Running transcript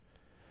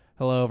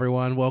Hello,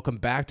 everyone. Welcome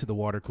back to the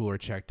Water Cooler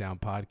Checkdown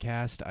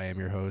Podcast. I am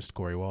your host,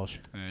 Corey Walsh.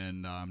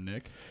 And I'm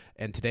Nick.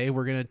 And today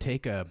we're going to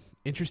take a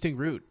interesting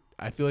route.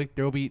 I feel like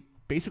there will be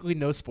basically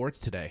no sports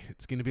today.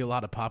 It's going to be a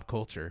lot of pop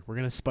culture. We're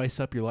going to spice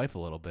up your life a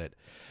little bit.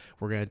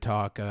 We're going to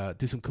talk,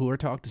 do some cooler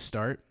talk to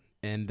start,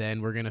 and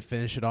then we're going to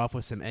finish it off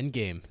with some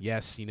Endgame.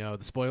 Yes, you know,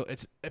 the spoiler.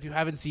 If you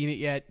haven't seen it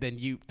yet,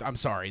 then I'm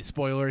sorry.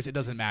 Spoilers, it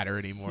doesn't matter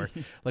anymore.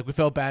 Like, we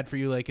felt bad for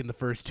you like in the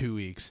first 2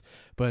 weeks.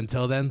 But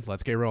until then,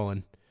 let's get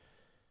rolling.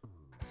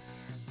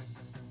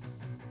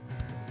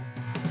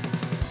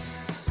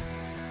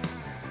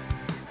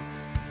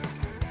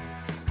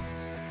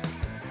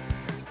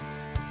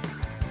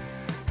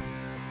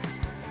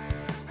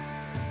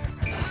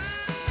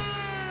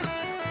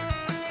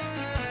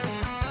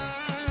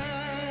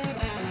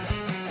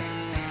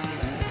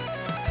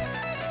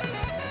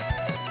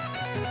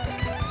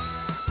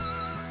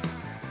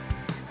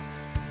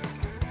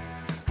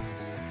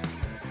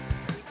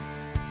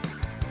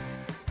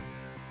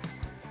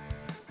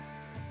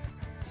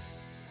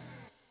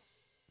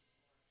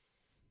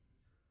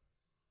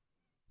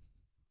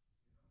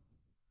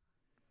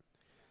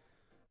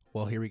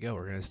 Well, here we go.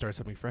 We're going to start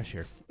something fresh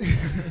here.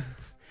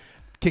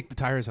 Kick the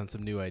tires on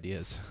some new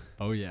ideas.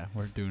 Oh, yeah.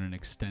 We're doing an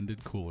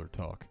extended cooler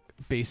talk.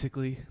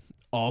 Basically,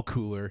 all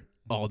cooler,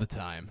 all the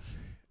time.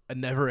 A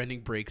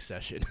never-ending break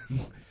session.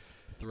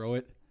 Throw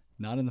it,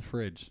 not in the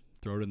fridge.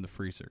 Throw it in the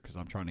freezer because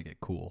I'm trying to get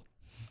cool.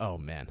 Oh,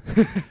 man.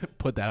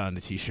 Put that on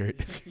a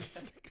T-shirt.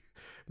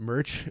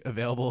 Merch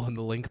available in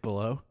the link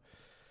below.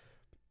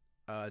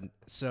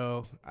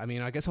 So, I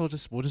mean, I guess we'll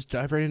just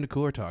dive right into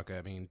cooler talk.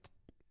 I mean...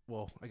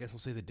 Well, I guess we'll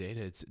say the date.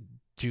 It's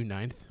June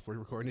 9th. We're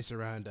recording this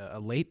around a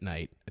late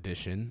night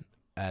edition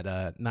at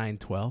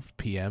 9:12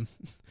 p.m.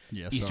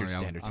 Yeah, Eastern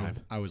Standard Time.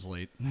 I was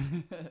late.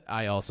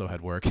 I also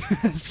had work.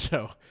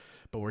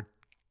 But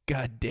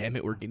God damn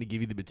it, we're going to give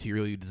you the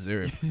material you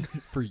deserve.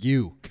 For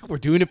you. We're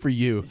doing it for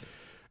you.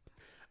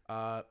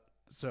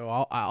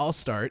 So I'll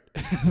start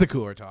the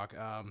cooler talk.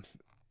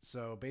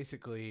 So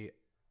basically,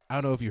 I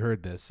don't know if you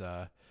heard this.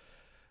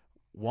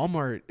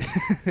 Walmart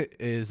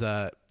is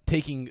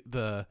taking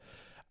the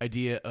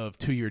idea of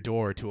to your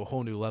door to a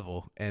whole new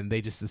level, and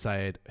they just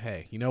decided,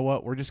 hey, you know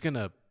what? We're just going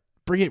to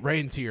bring it right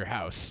into your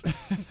house.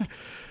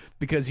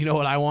 Because you know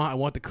what I want? I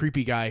want the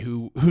creepy guy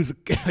who's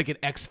like an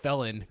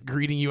ex-felon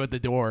greeting you at the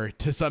door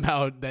to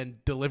somehow then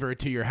deliver it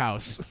to your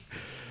house.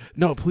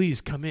 No, please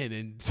come in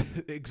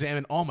and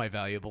examine all my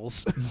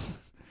valuables.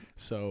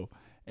 So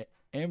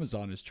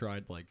Amazon has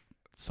tried like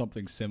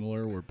something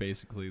similar where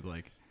basically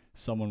like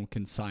someone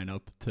can sign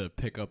up to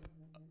pick up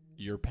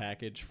your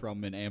package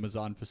from an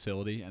Amazon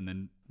facility and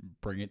then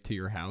bring it to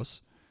your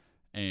house.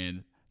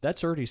 And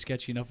that's already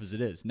sketchy enough as it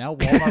is. Now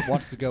Walmart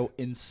wants to go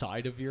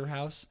inside of your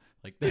house.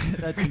 Like,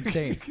 that's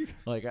insane.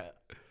 Like,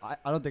 I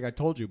don't think I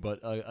told you, but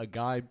a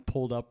guy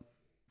pulled up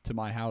to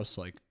my house,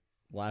 like,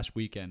 last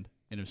weekend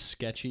in a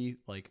sketchy,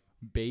 like,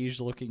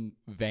 beige-looking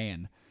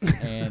van.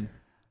 And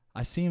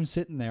I see him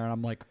sitting there, and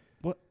I'm like,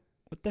 what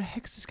the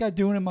heck's this guy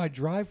doing in my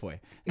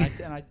driveway?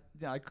 And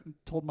I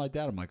told my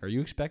dad, I'm like, are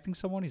you expecting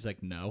someone? He's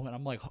like, no. And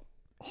I'm like,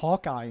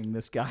 Hawkeyeing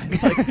this guy.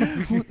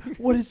 Like,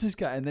 what is this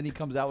guy? And then he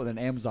comes out with an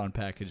Amazon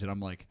package, and I'm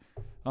like,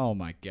 oh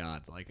my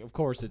God. Like, of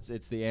course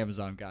it's the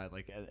Amazon guy.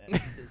 Like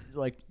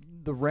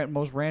the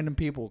most random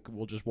people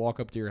will just walk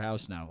up to your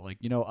house now. Like,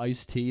 you know,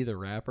 Ice-T, the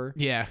rapper?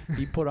 Yeah.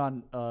 He put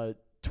on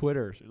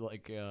Twitter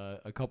like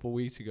a couple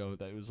weeks ago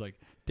that it was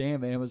like,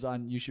 damn,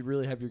 Amazon, you should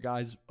really have your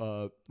guys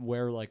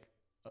wear like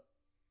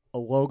a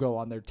logo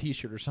on their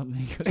T-shirt or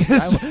something,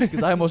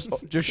 because I almost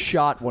just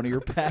shot one of your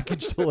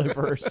package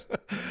delivers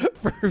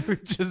for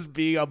just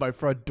being on my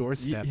front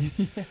doorstep.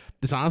 Yeah.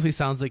 This honestly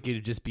sounds like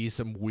it'd just be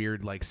some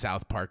weird like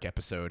South Park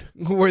episode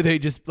where they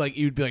just like,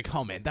 you'd be like,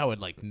 oh man, that would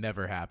like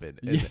never happen,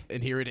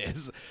 and here it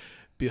is.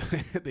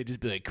 They just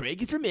be like, Craig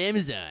is from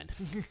Amazon.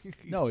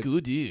 No,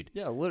 cool dude.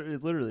 Yeah,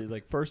 literally.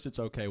 Like, first it's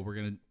okay, we're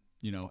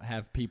gonna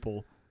have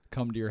people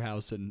come to your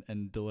house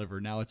and deliver.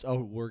 Now it's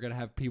we're gonna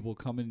have people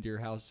come into your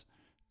house.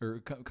 Or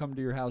come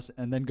to your house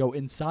and then go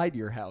inside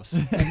your house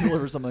and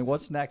deliver something.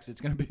 What's next? It's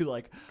going to be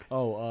like,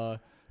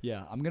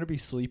 yeah, I'm going to be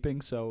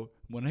sleeping. So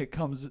when it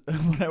comes,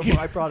 when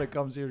my product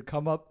comes here,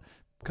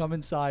 come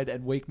inside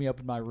and wake me up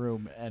in my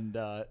room and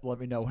let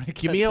me know when it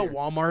gets here. Give me a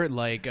Walmart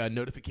like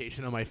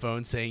notification on my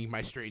phone saying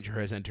my stranger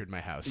has entered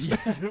my house.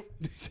 Yeah.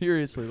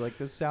 Seriously, like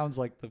this sounds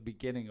like the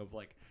beginning of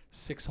like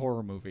 6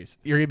 horror movies.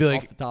 You're going to be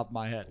like, off the top of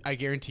my head. I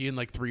guarantee you in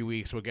like 3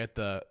 weeks we'll get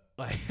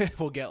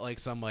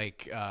some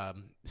like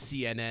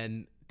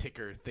CNN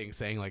ticker thing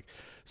saying like,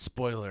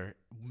 spoiler,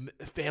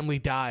 family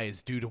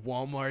dies due to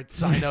Walmart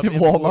sign up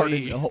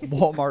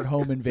Walmart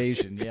home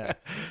invasion. Yeah.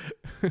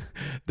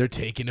 They're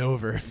taking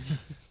over.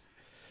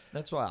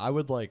 That's why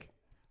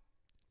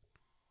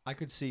I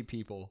could see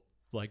people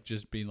like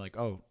just being like,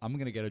 oh, I'm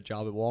going to get a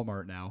job at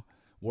Walmart now.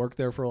 Work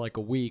there for like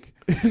a week.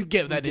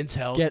 Get that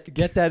intel.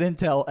 Get that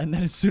intel, and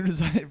then as soon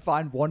as I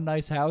find one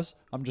nice house,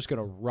 I'm just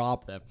gonna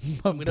rob them.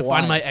 I'm gonna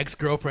find my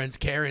ex-girlfriend's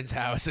Karen's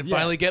house and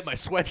finally get my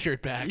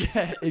sweatshirt back.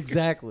 Yeah,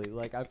 exactly.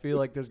 Like, I feel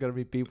like there's gonna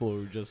be people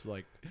who just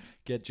like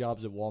get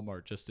jobs at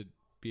Walmart just to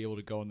be able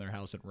to go in their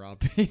house and rob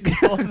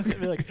people. And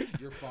be like,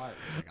 you're fired.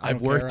 It's like, I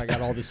don't care. I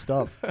got all this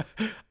stuff.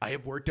 I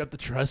have worked up the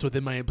trust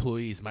within my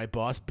employees. My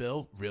boss,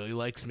 Bill, really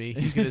likes me.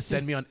 He's going to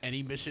send me on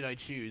any mission I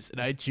choose, and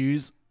I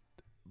choose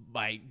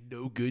my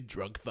no-good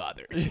drunk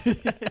father.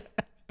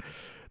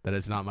 That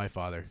is not my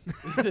father.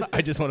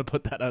 I just want to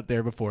put that out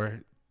there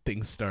before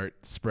things start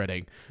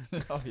spreading.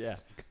 Oh, yeah.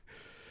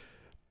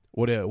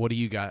 What do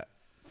you got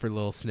for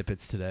little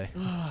snippets today?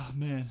 Oh,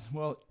 man.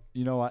 Well,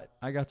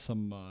 I got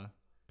some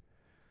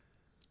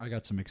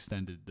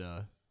extended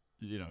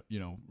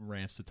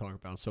rants to talk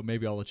about. So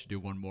maybe I'll let you do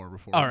one more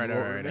before. All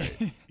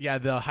right. Yeah,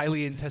 the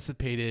highly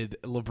anticipated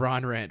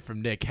LeBron rant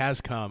from Nick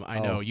has come. I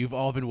know you've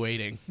all been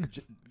waiting.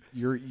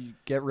 You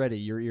get ready.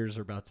 Your ears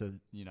are about to,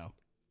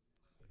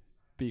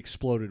 be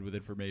exploded with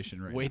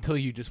information right now. Wait till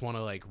you just want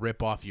to like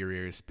rip off your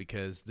ears,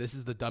 because this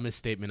is the dumbest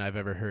statement I've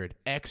ever heard.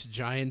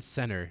 Ex-Giants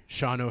center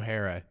Sean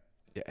O'Hara.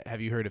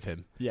 Have you heard of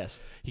him? Yes.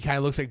 He kind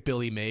of looks like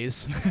Billy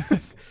Mays.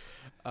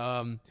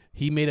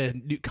 He made a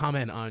new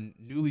comment on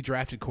newly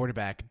drafted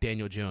quarterback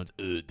Daniel Jones.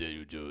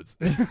 Daniel Jones.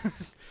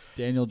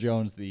 Daniel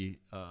Jones, the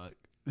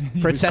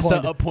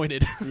Princessa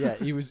appointed. Yeah,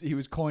 he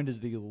was coined as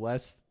the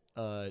less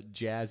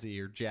jazzy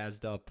or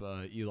jazzed up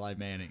Eli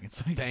Manning.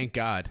 It's like, thank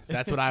God.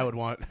 That's what I would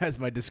want as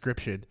my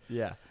description.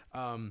 Yeah.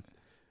 Sean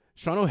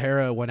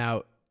O'Hara went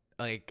out,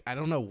 like, I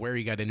don't know where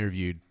he got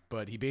interviewed,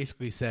 but he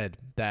basically said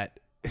that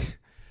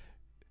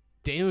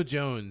Daniel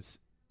Jones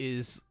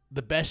is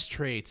the best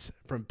traits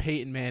from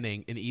Peyton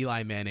Manning and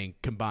Eli Manning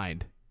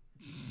combined.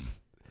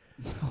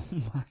 Oh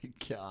my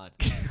God.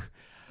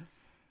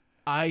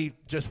 I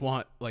just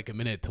want like a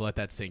minute to let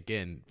that sink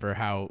in for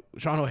how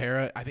Sean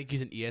O'Hara, I think he's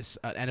an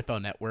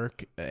NFL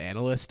Network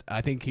analyst.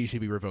 I think he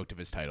should be revoked of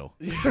his title.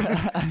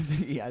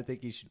 I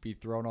think he should be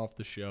thrown off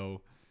the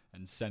show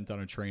and sent on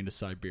a train to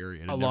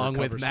Siberia. Along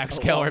with Max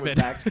Kellerman.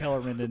 Max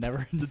Kellerman to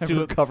never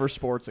cover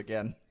sports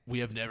again. We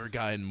have never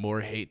gotten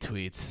more hate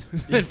tweets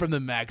than from the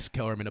Max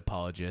Kellerman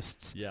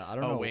Apologists. Yeah, I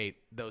don't know. Oh, wait,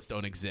 those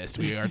don't exist.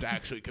 We are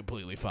actually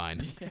completely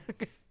fine. Yeah,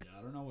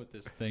 I don't know what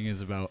this thing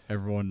is about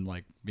everyone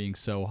like being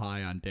so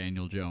high on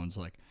Daniel Jones.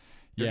 Like,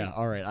 yeah,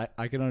 all right,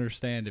 I can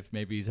understand if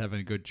maybe he's having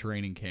a good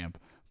training camp,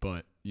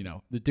 but,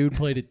 the dude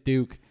played at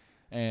Duke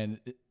and,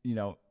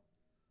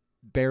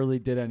 barely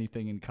did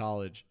anything in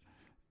college.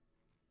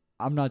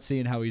 I'm not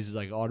seeing how he's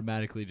like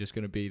automatically just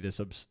going to be this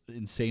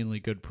insanely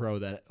good pro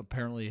that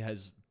apparently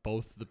has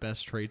both the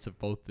best traits of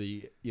both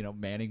the,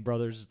 Manning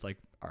brothers. It's like,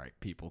 all right,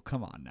 people,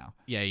 come on now.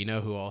 Yeah, you know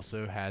who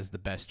also has the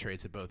best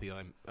traits of both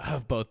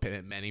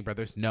Manning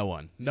brothers? No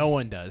one. No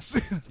one does.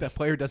 That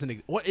player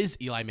doesn't. What is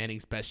Eli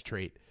Manning's best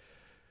trait?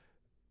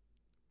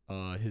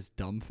 His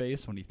dumb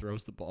face when he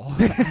throws the ball.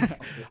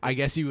 I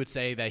guess you would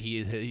say that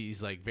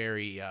he's like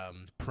very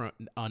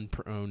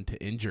unprone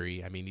to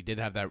injury. I mean, he did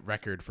have that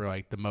record for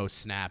like the most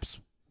snaps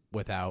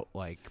without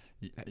like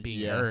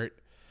being hurt.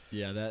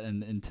 Yeah, that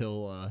and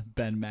until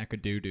Ben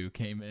McAdoo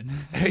came in.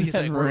 He's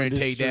like, we're gonna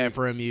take that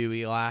from you,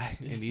 Eli,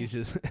 and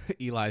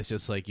Eli's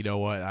just like, you know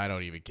what? I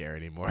don't even care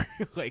anymore.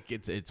 Like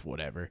it's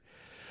whatever.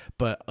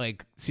 But,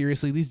 like,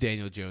 seriously, these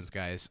Daniel Jones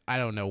guys, I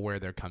don't know where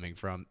they're coming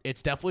from.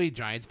 It's definitely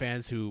Giants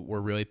fans who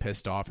were really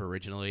pissed off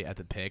originally at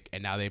the pick,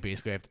 and now they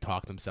basically have to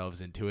talk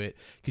themselves into it.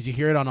 Because you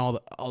hear it on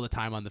all the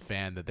time on the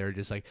fan that they're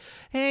just like,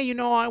 hey,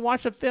 I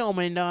watched a film,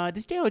 and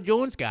this Daniel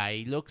Jones guy,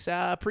 he looks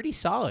pretty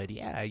solid.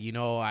 Yeah,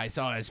 I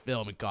saw his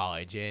film in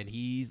college, and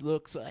he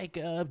looks like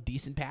a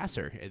decent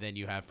passer. And then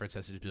you have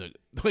Francesca just be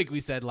like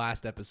we said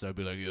last episode,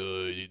 be like,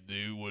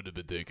 they would have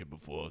been taken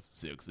before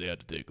 6. They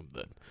had to take him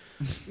then.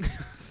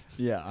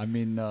 Yeah, I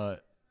mean,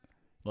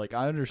 like,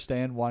 I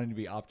understand wanting to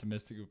be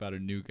optimistic about a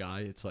new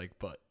guy. It's like,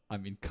 but, I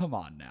mean, come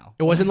on now.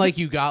 It wasn't like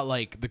you got,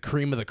 like, the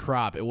cream of the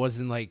crop. It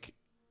wasn't like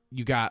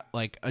you got,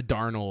 like, a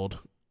Darnold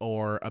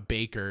or a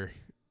Baker.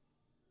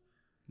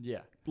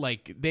 Yeah.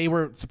 Like, they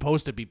were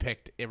supposed to be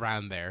picked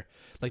around there.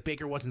 Like,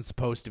 Baker wasn't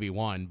supposed to be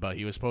 1, but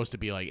he was supposed to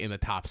be, like, in the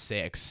top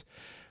 6.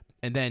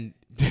 And then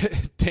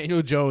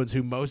Daniel Jones,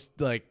 who most,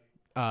 like,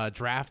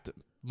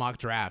 mock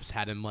drafts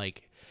had him,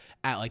 like,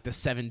 at like the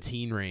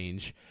 17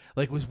 range,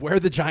 like was where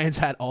the Giants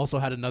also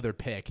had another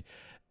pick,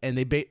 and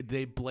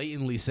they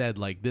blatantly said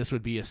like this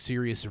would be a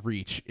serious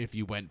reach if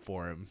you went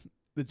for him.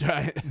 The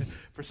Giant,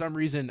 for some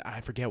reason,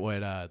 I forget what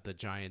the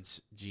Giants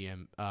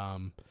GM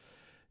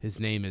his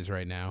name is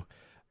right now,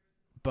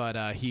 but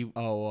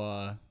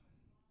no,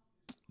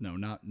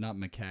 not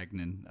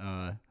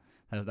McCagnon.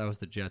 That was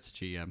the Jets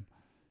GM.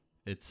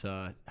 It's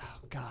oh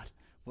God,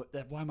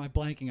 why am I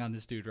blanking on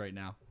this dude right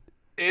now?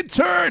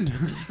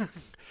 Intern.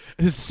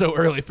 It's so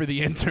early for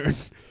the intern.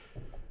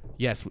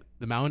 Yes,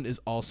 the mountain is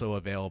also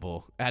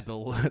available at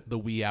the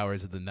wee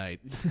hours of the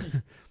night.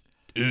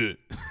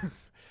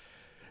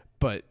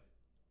 But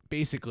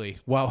basically,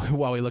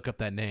 while we look up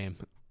that name,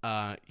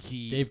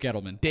 Dave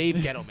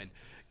Gettleman.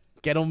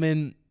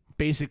 Gettleman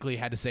basically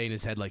had to say in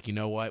his head, like, you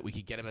know what, we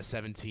could get him at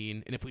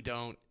 17, and if we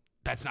don't,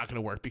 that's not going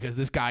to work because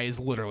this guy is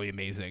literally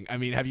amazing. I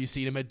mean, have you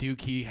seen him at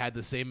Duke? He had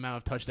the same amount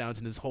of touchdowns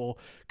in his whole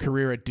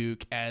career at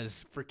Duke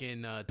as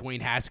freaking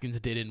Dwayne Haskins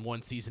did in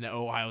one season at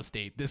Ohio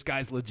State. This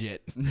guy's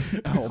legit.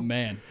 Oh,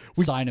 man.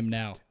 Sign him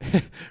now.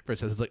 Fred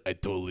says, like, I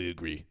totally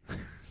agree.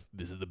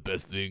 This is the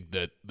best thing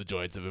that the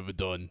Giants have ever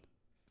done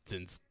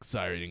since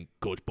signing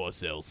Coach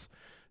Parcells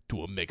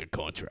to a mega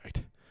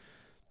contract.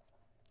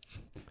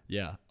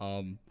 Yeah.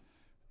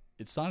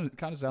 It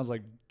kind of sounds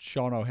like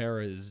Sean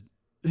O'Hara is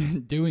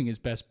doing his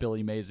best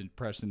Billy Mays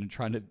impression and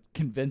trying to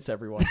convince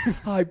everyone.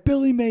 Hi,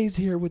 Billy Mays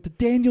here with the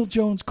Daniel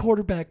Jones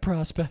quarterback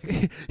prospect.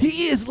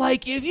 He is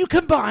like if you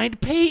combined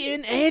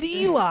Peyton and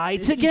Eli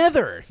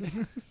together.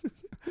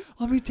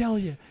 Let me tell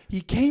you,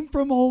 he came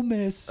from Ole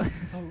Miss.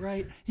 All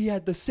right, he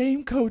had the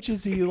same coach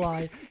as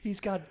Eli.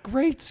 He's got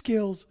great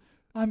skills.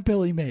 I'm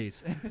Billy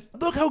Mays.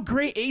 Look how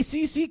great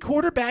ACC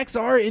quarterbacks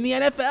are in the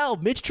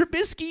NFL. Mitch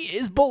Trubisky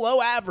is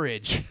below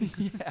average.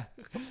 Yeah.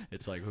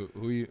 It's like,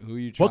 who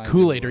you trying What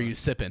Kool-Aid are you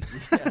sipping?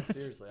 Yeah,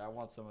 seriously, I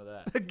want some of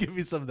that. Give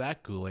me some of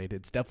that Kool-Aid.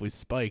 It's definitely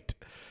spiked.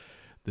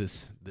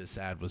 This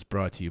ad was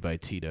brought to you by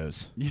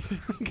Tito's.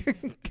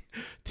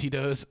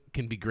 Tito's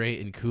can be great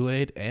in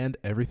Kool-Aid and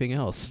everything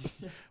else.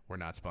 We're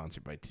not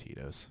sponsored by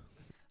Tito's.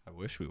 I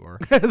wish we were.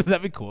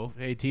 That'd be cool.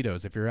 Hey,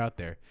 Tito's, if you're out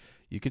there,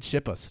 you could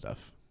ship us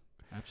stuff.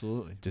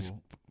 Absolutely. Just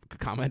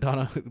comment on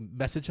a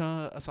message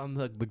us on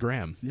the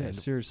gram. Yeah, and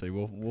seriously.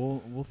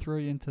 We'll throw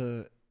you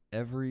into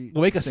every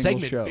we'll make a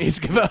single segment show.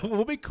 basically about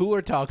we'll make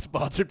Cooler Talk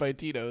sponsored by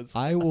Tito's.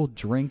 I will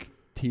drink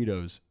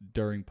Tito's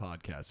during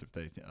podcasts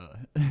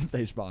if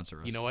they sponsor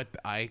us. You know what?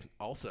 I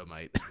also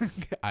might.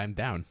 I'm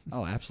down.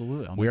 Oh,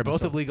 absolutely. We are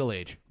both of legal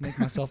age. Make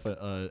myself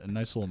a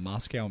nice little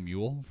Moscow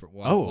Mule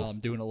while I'm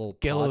doing a little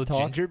get a pod little talk.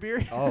 Ginger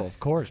beer. Oh, of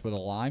course, with a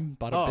lime.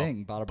 Bada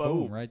bing, bada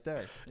boom, right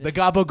there. The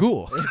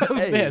gabagool.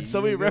 Hey, Man,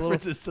 so many give me a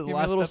references to the give me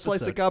last a little episode.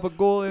 slice of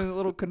gabagool and a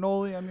little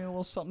cannoli. I mean, a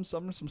little something,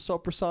 some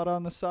soprasada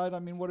on the side. I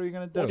mean, what are you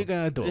gonna do? What are you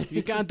gonna do?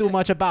 You can't do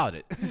much about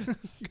it.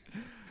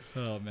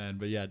 Oh man,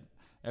 but yeah,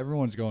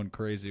 everyone's going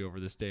crazy over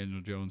this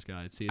Daniel Jones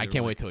guy. I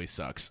can't wait till he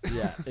sucks.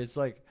 Yeah, it's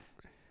like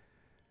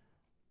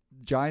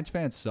Giants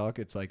fans suck.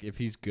 It's like if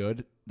he's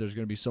good, there's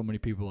gonna be so many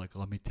people like,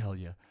 let me tell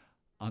you,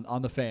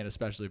 on the fan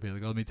especially, be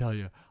like, let me tell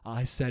you,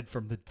 I said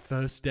from the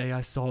first day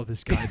I saw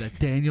this guy that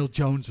Daniel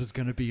Jones was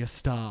gonna be a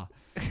star.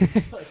 And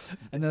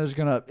then there's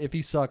gonna, if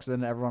he sucks,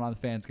 then everyone on the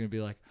fan's gonna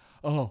be like,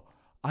 oh,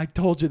 I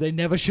told you they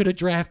never should have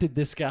drafted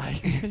this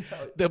guy.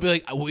 They'll be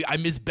like, I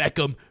miss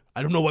Beckham.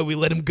 I don't know why we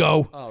let him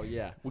go. Oh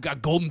yeah, We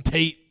got Golden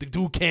Tate. The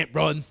dude can't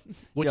run,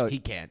 which he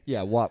can't.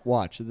 Yeah,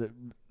 watch.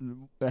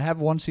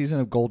 Have one season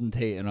of Golden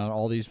Tate, and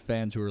all these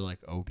fans who are like,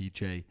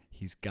 OBJ,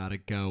 he's got to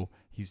go.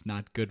 He's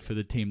not good for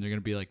the team. They're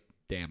going to be like,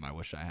 damn, I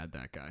wish I had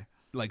that guy.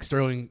 Like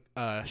Sterling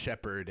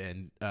Shepard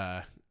and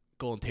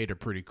Golden Tate are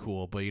pretty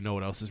cool, but you know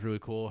what else is really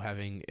cool?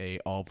 Having a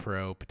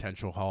all-pro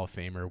potential Hall of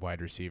Famer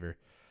wide receiver.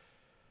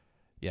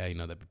 Yeah,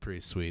 that'd be pretty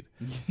sweet.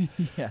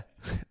 Yeah.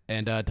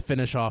 And to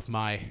finish off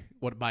my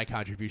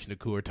contribution to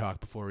Cooler Talk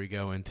before we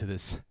go into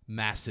this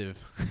massive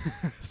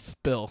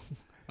spill.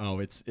 Oh,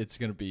 it's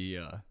going to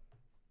be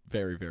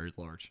very, very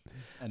large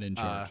and in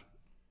charge.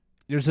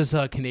 There's this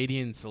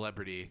Canadian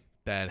celebrity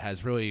that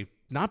has really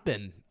not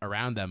been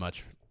around that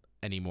much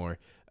anymore.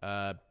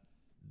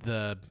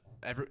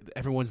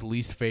 Everyone's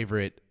least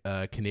favorite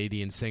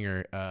Canadian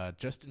singer,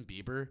 Justin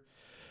Bieber,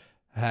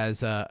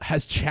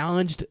 has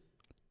challenged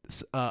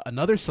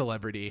another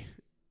celebrity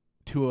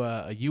to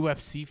a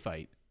UFC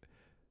fight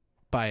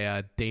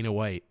by Dana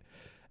White,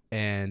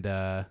 and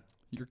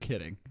You're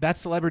kidding. that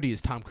celebrity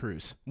is Tom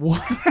Cruise.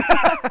 What?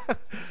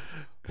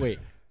 Wait,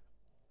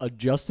 a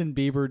Justin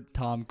Bieber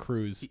Tom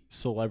Cruise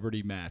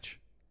celebrity match.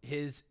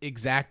 His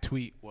exact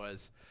tweet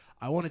was,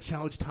 I want to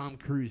challenge Tom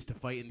Cruise to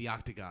fight in the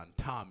octagon.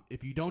 Tom,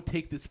 if you don't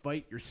take this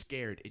fight, you're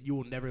scared, and you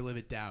will never live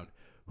it down.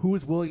 Who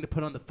is willing to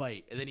put on the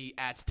fight? And then he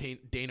adds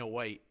Dana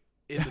White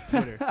in the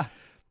Twitter.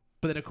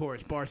 But then, of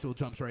course, Barstool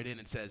jumps right in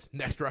and says,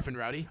 next Rough and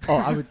Rowdy.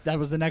 Oh, that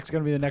was going to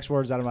be the next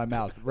words out of my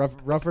mouth.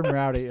 Rough and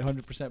Rowdy,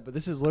 100%. But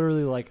this is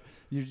literally like,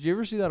 did you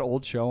ever see that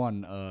old show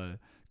on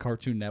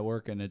Cartoon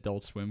Network and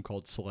Adult Swim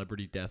called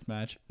Celebrity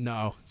Deathmatch?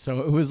 No.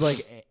 So it was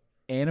like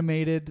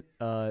animated.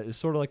 It was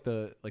sort of like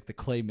the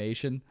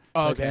claymation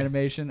type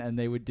animation, and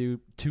they would do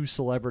two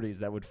celebrities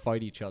that would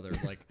fight each other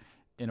like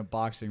in a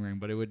boxing ring,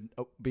 but it would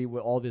be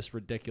with all this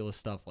ridiculous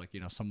stuff, like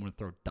someone would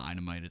throw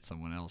dynamite at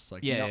someone else,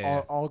 like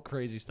all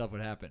crazy stuff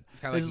would happen.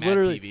 Kind of like Mad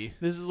TV.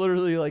 This is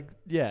literally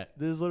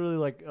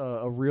like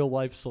a real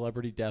life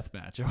celebrity death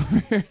match over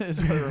here. Is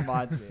what it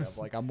reminds me of.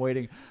 Like I'm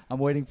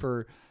waiting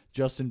for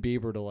Justin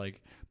Bieber to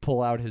like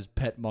pull out his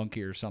pet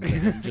monkey or something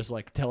and just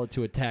like tell it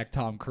to attack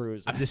Tom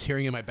Cruise. I'm just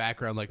hearing in my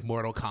background like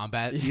Mortal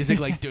Kombat music,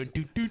 like do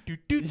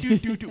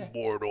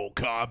Mortal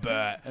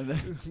Kombat, And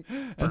then,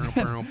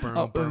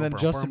 and then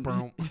Justin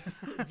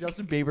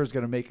Bieber's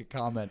gonna make a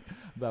comment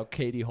about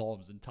Katie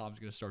Holmes, and Tom's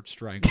gonna start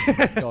strangling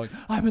him, going,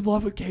 "I'm in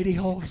love with Katie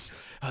Holmes."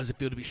 How's it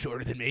feel to be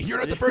shorter than me? You're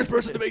not the first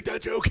person to make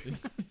that joke.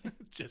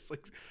 Just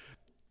like,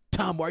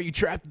 Tom, why are you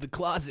trapped in the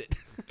closet?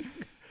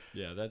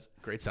 Yeah, that's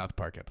great South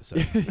Park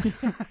episode.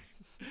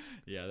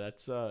 Yeah,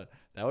 that's that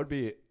would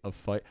be a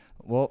fight.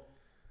 Well,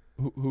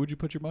 who would you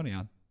put your money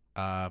on?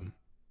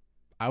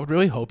 I would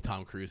really hope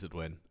Tom Cruise would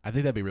win. I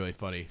think that'd be really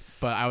funny.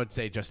 But I would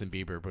say Justin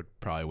Bieber would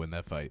probably win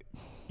that fight.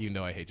 Even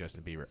though I hate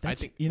Justin Bieber. I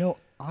think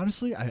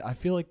honestly, I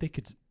feel like they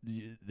could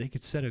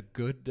set a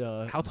good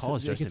how tall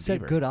is Justin Bieber? They could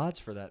set good odds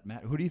for that,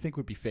 Matt. Who do you think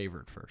would be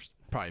favored first?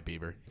 Probably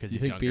Bieber because you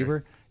he's think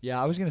younger. Bieber?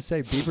 Yeah, I was gonna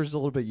say Bieber's a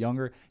little bit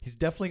younger. He's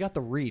definitely got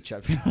the reach. I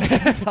feel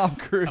like Tom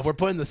Cruise. We're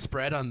putting the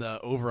spread on the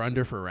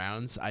over/under for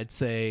rounds. I'd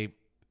say.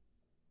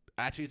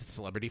 Actually, it's a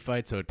celebrity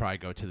fight, so it'd probably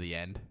go to the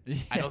end. Yeah.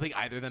 I don't think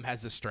either of them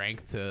has the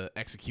strength to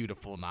execute a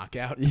full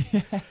knockout.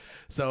 Yeah.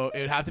 So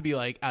it would have to be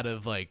like out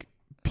of like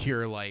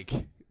pure like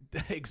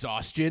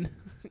exhaustion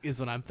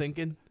is what I'm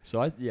thinking.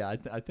 So I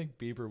think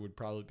Bieber would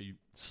probably be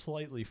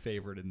slightly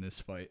favored in this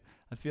fight.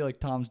 I feel like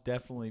Tom's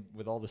definitely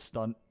with all the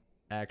stunt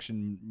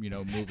action,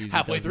 movies.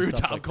 Halfway through,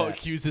 Tom like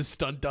accuses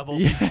stunt double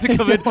to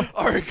come in.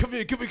 All right, come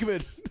in.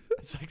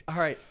 It's like, all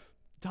right,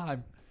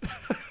 time.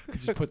 He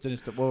just puts in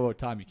his whoa,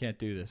 Tom, you can't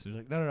do this. He's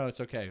like, no,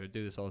 it's okay. I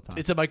do this all the time.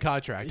 It's in my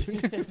contract.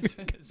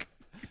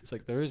 It's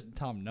like there is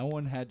Tom. No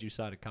one had you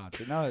sign a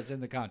contract. No, it's in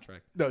the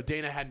contract. No,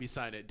 Dana had me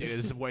sign it. Dana,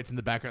 this White's in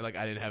the background. Like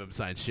I didn't have him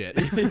sign shit.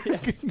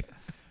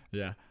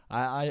 Yeah,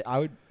 I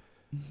would.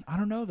 I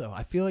don't know though.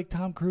 I feel like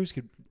Tom Cruise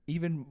could,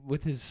 even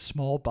with his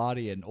small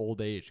body and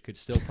old age, could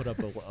still put up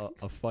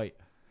a fight.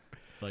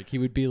 Like he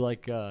would be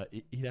like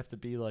he'd have to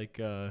be like.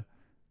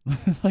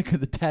 Like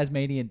the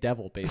Tasmanian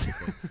devil,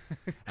 basically.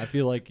 I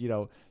feel like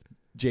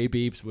Jay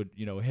Beebs would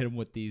hit him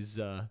with these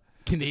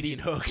Canadian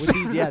hooks,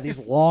 with these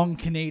long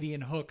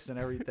Canadian hooks and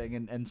everything,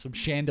 and some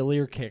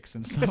chandelier kicks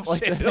and stuff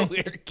like that.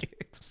 Chandelier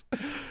kicks.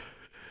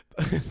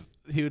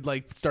 He would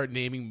like start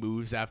naming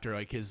moves after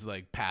like his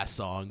like past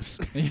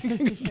songs.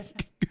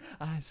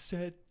 I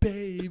said,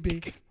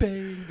 baby,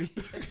 baby.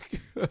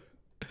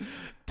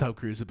 Tom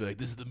Cruise would be like,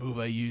 "This is the move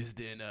I used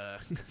in."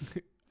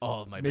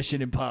 All of my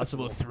Mission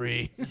Impossible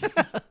 3.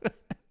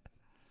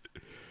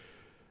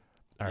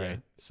 All right.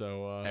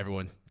 So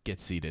everyone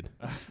get seated.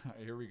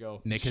 Here we go.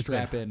 Nick,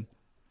 strap in.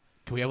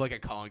 Can we have like a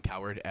Colin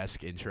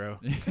Coward-esque intro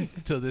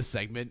to this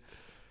segment?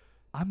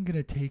 I'm going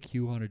to take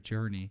you on a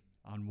journey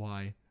on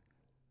why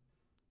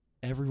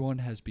everyone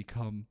has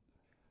become,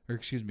 why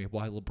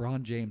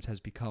LeBron James has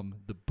become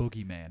the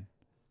boogeyman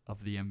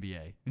of the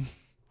NBA.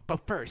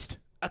 But first,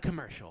 a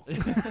commercial.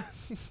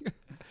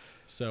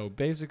 So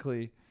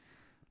basically,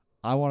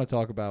 I want to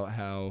talk about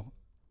how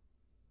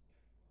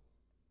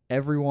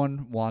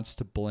everyone wants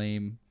to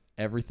blame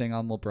everything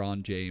on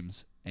LeBron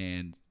James,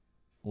 and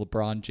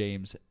LeBron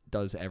James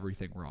does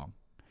everything wrong.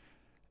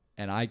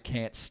 And I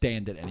can't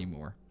stand it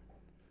anymore.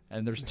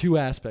 And there's two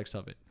aspects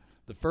of it.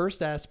 The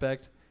first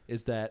aspect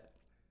is that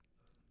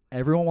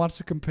everyone wants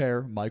to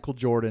compare Michael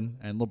Jordan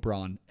and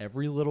LeBron.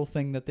 Every little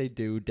thing that they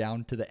do,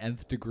 down to the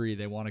nth degree,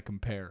 they want to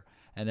compare.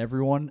 And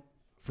everyone,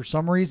 for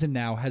some reason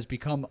now, has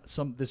become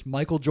this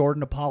Michael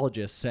Jordan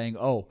apologist, saying,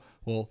 "Oh,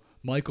 well,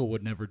 Michael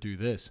would never do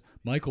this.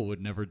 Michael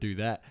would never do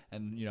that."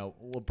 And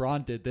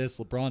LeBron did this.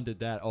 LeBron did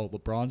that. Oh,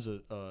 LeBron's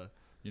a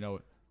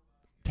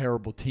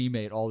terrible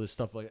teammate. All this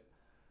stuff like that.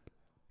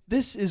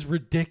 This is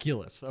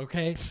ridiculous.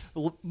 Okay,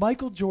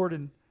 Michael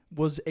Jordan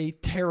was a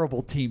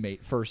terrible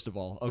teammate. First of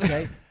all,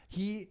 okay,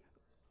 he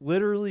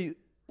literally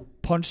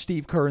punched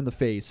Steve Kerr in the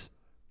face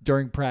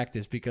during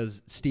practice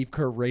because Steve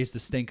Kerr raised a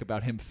stink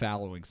about him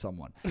fouling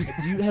someone.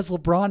 Has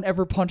LeBron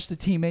ever punched a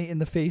teammate in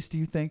the face, do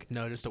you think?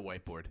 No, just a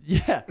whiteboard.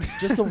 Yeah,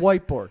 just a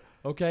whiteboard,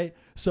 okay?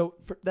 So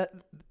for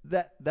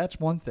that's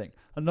one thing.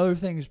 Another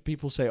thing is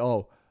people say,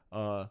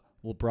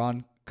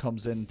 LeBron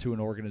comes into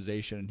an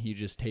organization and he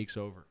just takes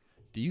over.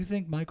 Do you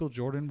think Michael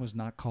Jordan was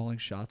not calling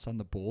shots on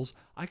the Bulls?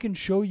 I can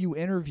show you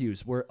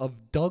interviews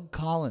of Doug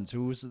Collins,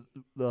 who was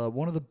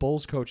one of the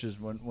Bulls coaches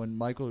when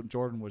Michael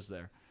Jordan was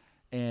there.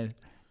 And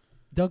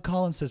Doug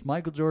Collins says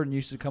Michael Jordan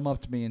used to come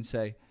up to me and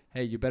say,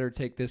 "Hey, you better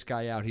take this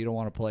guy out. He don't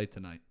want to play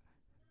tonight."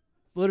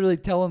 Literally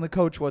telling the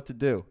coach what to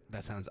do.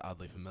 That sounds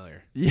oddly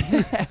familiar.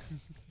 Yeah.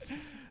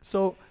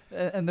 So,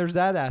 and there's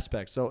that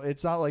aspect. So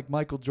it's not like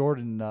Michael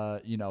Jordan,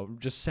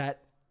 just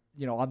sat,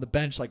 on the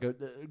bench like a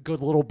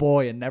good little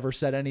boy and never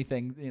said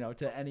anything,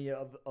 to any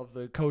of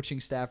the coaching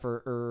staff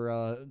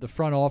or the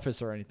front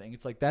office or anything.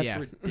 It's like, that's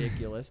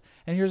ridiculous.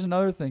 And here's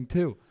another thing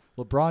too.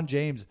 LeBron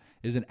James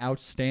is an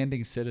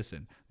outstanding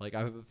citizen. Like,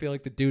 I feel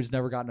like the dude's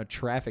never gotten a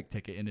traffic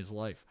ticket in his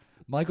life.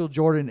 Michael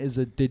Jordan is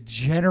a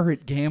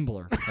degenerate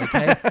gambler,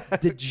 okay?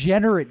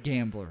 Degenerate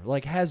gambler.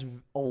 Like, has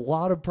a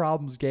lot of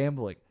problems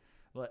gambling.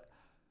 But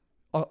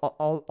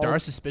there are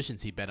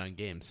suspicions he bet on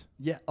games.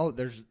 Yeah. Oh,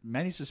 there's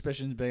many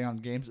suspicions betting on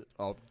games.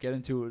 I'll get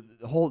into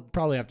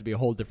probably have to be a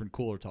whole different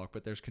cooler talk,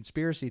 but there's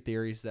conspiracy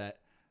theories that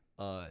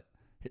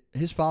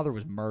his father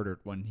was murdered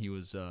when he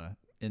was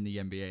in the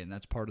NBA, and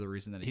that's part of the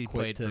reason that he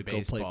quit to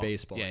go play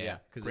baseball. Yeah.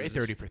 Great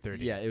 30 for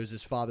 30. Yeah, it was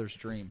his father's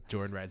dream.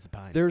 Jordan rides the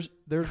pine. There's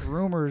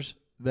rumors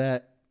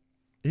that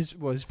his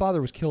father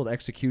was killed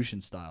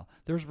execution style.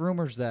 There's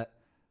rumors that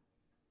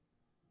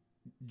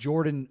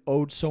Jordan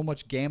owed so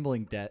much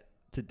gambling debt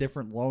to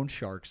different loan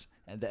sharks,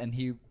 and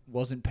he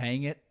wasn't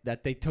paying it,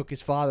 that they took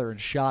his father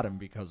and shot him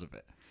because of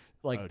it.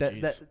 Like Oh, that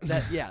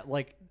jeez. yeah,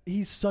 like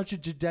he's such a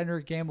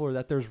degenerate gambler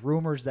that there's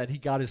rumors that he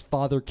got his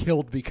father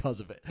killed because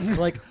of it.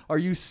 Like, are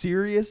you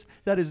serious?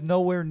 That is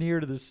nowhere near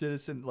to the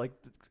citizen, like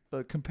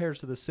compares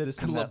to the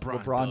citizen that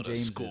LeBron built a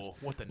James school.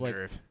 is. What the Like,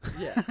 nerve?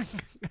 Yeah.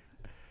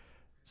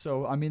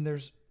 So I mean,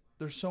 there's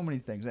so many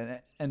things,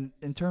 and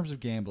in terms of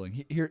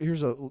gambling,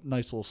 here's a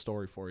nice little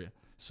story for you.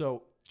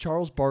 So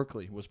Charles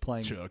Barkley was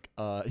playing, Chuck.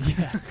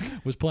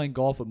 was playing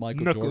golf with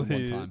Michael Jordan one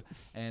Knucklehead. time,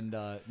 and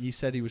he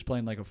said he was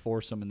playing like a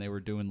foursome, and they were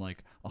doing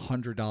like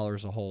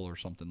 $100 a hole or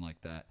something like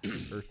that,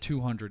 or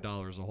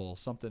 $200 a hole,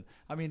 something.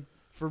 I mean,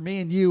 for me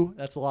and you,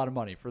 that's a lot of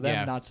money. For them,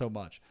 Yeah. not so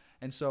much.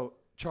 And so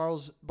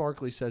Charles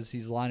Barkley says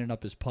he's lining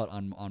up his putt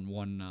on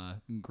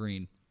one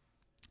green,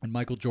 and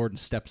Michael Jordan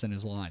steps in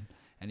his line,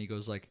 and he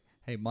goes like,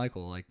 "Hey,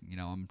 Michael, like, you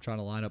know, I'm trying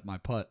to line up my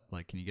putt.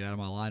 Like, can you get out of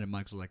my line?" And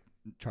Michael's like,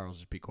 "Charles,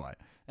 just be quiet."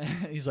 And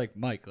he's like,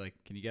 "Mike, like,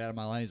 can you get out of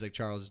my line?" He's like,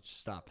 "Charles, just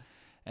stop."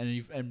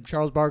 And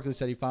Charles Barkley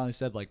said he finally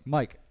said, like,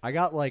 "Mike, I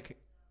got like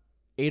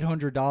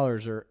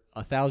 $800 or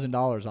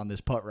 $1,000 on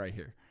this putt right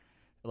here.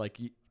 Like,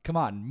 come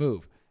on,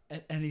 move."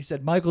 And he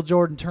said, Michael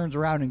Jordan turns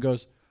around and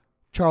goes,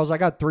 "Charles, I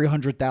got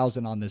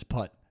 300,000 on this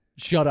putt.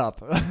 Shut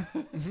up.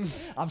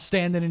 I'm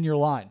standing in your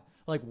line."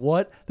 Like,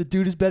 what? The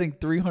dude is betting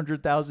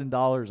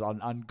 $300,000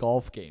 on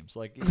golf games.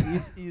 Like,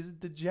 he's a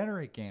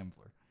degenerate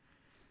gambler.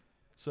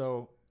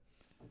 So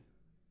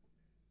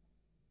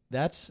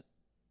that's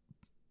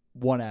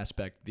one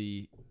aspect,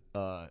 the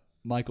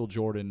Michael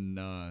Jordan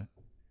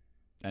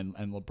and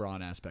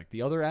LeBron aspect.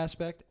 The other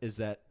aspect is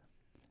that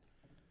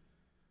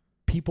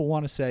people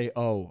want to say,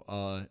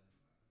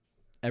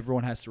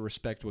 everyone has to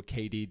respect what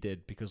KD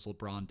did because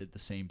LeBron did the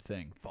same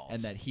thing. False.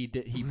 And that he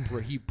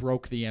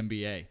broke the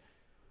NBA.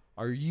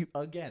 Are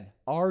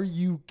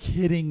you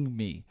kidding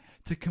me?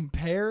 To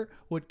compare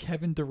what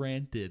Kevin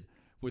Durant did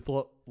with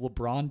what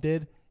LeBron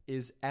did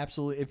is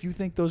absolutely, if you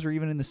think those are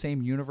even in the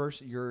same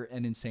universe, you're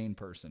an insane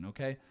person,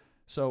 okay?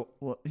 So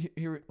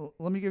here,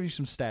 let me give you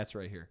some stats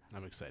right here.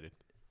 I'm excited.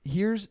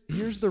 Here's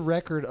the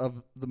record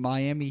of the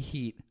Miami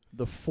Heat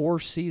the 4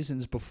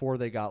 seasons before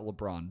they got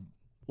LeBron.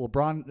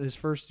 LeBron, his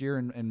first year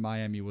in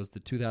Miami was the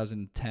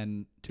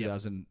 2010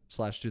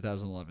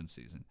 2000/2011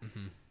 season.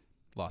 Mm-hmm.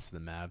 Lost to the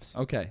Mavs.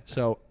 Okay,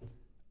 so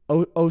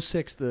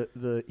 06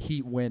 the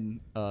Heat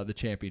win the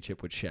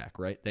championship with Shaq,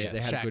 right? They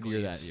had Shaq a good year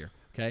leaves. that year.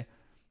 Okay,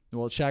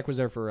 well, Shaq was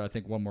there for I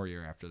think one more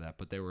year after that,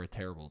 but they were a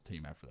terrible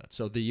team after that.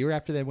 So the year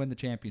after they win the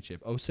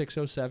championship,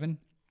 06-07,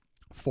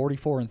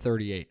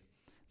 44-38.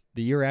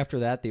 The year after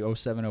that, the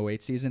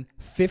 07-08 season,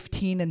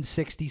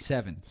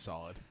 15-67.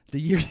 Solid. The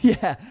year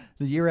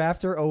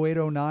after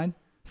 08-09,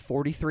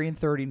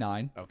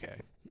 43-39. Okay.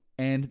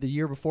 And the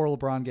year before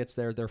LeBron gets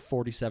there, they're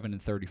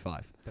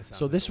 47-35.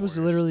 So this was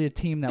literally a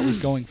team that was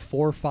going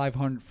 4 or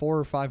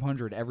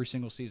 500 every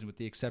single season, with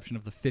the exception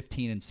of the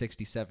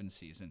 15-67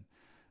 season.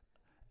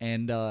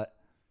 And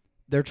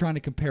they're trying to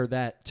compare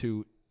that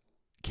to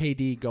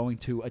KD going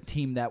to a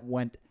team that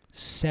went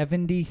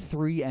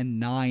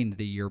 73-9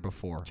 the year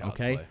before. Child's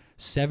Okay, play.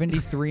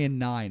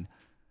 73-9.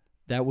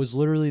 That was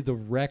literally the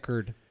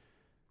record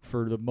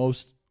for the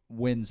most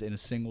wins in a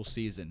single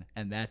season,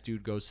 and that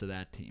dude goes to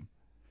that team.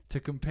 To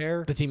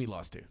compare The team he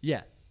lost to.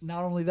 yeah,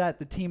 not only that,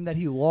 the team that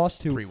he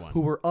lost to, 3-1.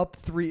 who were up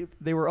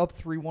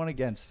 3-1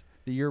 against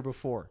the year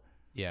before.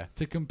 Yeah.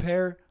 To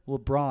compare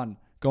LeBron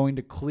going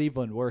to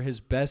Cleveland, where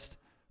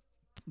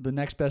the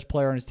next best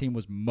player on his team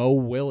was Mo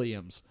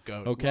Williams.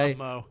 Go. Okay, Love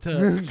Mo.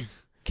 to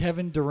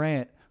Kevin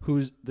Durant,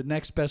 who's the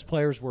next best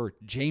players were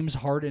James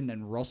Harden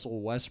and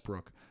Russell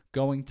Westbrook,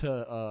 going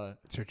to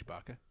Serge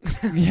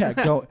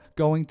Ibaka.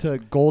 going to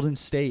Golden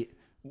State,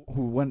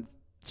 who went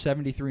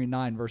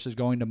 73-9, versus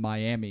going to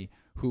Miami,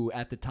 who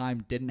at the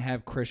time didn't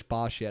have Chris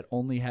Bosh yet,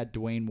 only had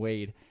Dwayne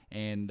Wade,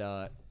 and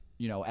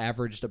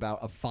averaged about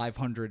a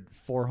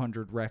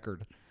 500-400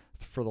 record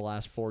for the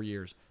last 4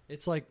 years.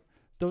 It's like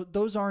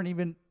those aren't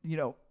even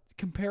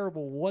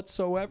comparable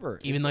whatsoever.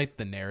 Even like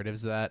the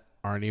narratives of that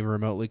aren't even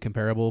remotely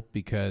comparable,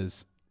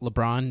 because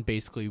LeBron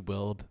basically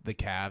willed the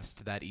Cavs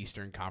to that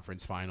Eastern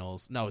Conference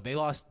Finals. No, they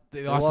lost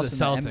to the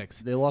Celtics.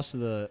 They lost to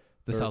the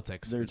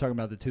Celtics. They were talking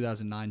about the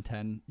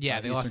 2009-10.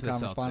 Yeah, they lost to the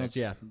Conference Celtics. Finals.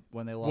 Yeah,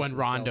 when they lost. When to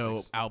the Rondo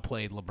Celtics.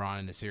 outplayed LeBron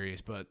in the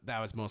series, but that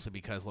was mostly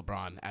because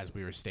LeBron, as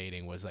we were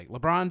stating, was like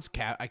LeBron's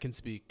I can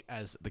speak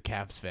as the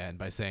Cavs fan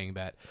by saying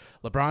that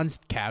LeBron's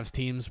Cavs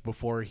teams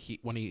before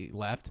when he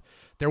left,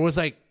 there was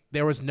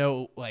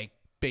no like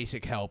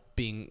basic help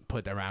being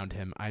put around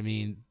him. I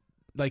mean,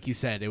 like you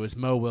said, it was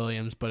Mo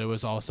Williams, but it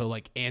was also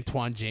like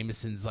Antoine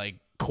Jameson's like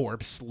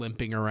corpse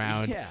limping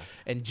around, Yeah.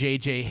 and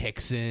J.J.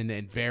 Hickson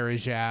and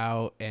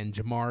Varejao and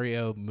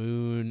Jamario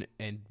Moon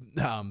and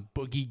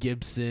Booby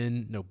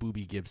Gibson,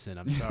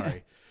 I'm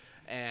sorry,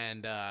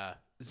 and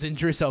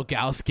Zindris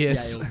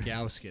Ilgauskas,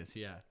 Ilgauskas,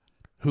 yeah.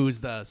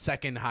 who's the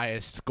second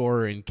highest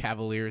scorer in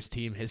Cavaliers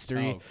team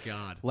history. Oh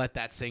God. Let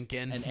that sink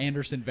in. And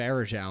Anderson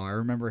Varejao, I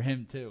remember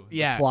him too.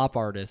 Yeah. The flop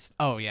artist.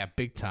 Oh yeah,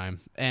 big time.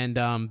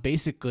 And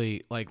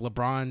basically, like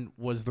LeBron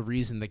was the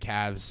reason the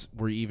Cavs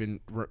were even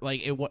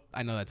like it.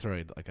 I know that's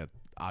really like a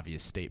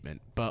obvious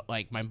statement. But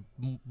like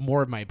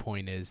more of my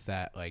point is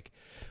that like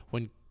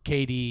when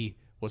KD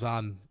was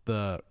on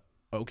the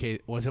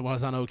was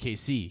on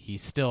OKC, he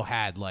still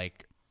had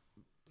like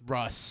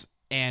Russ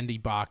and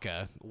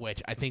Ibaka,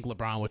 which I think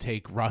LeBron would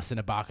take Russ and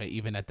Ibaka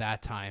even at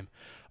that time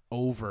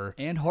over.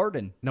 And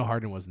Harden. No,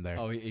 Harden wasn't there.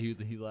 Oh,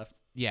 he left.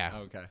 Yeah.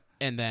 Okay.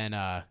 And then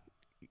That's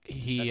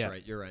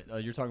right. You're right.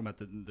 You're talking about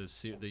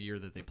the year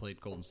that they played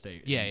Golden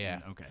State. Yeah.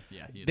 Okay.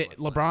 Yeah.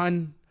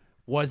 LeBron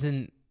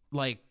wasn't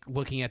like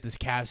looking at this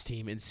Cavs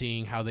team and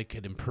seeing how they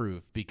could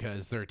improve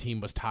because their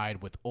team was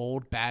tied with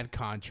old bad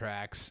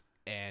contracts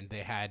and they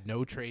had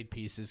no trade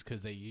pieces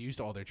because they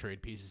used all their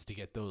trade pieces to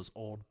get those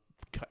old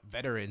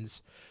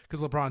veterans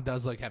because LeBron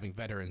does like having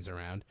veterans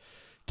around.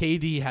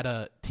 KD had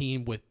a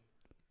team with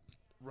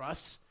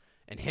Russ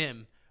and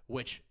him,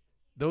 which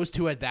those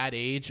two at that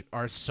age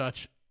are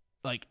such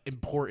like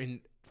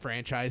important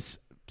franchise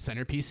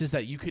centerpieces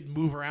that you could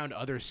move around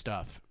other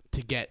stuff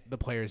to get the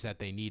players that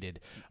they needed.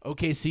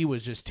 OKC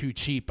was just too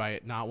cheap by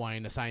not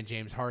wanting to sign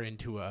James Harden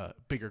to a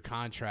bigger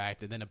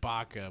contract, and then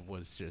Ibaka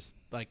was just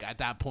like at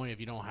that point if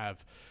you don't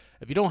have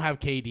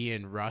KD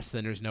and Russ,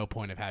 then there's no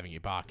point of having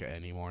Ibaka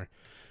anymore.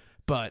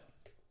 But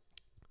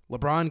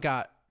LeBron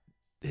got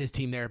his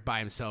team there by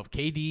himself.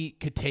 KD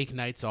could take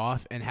nights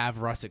off and have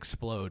Russ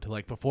explode.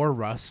 Like before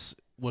Russ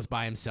was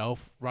by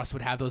himself, Russ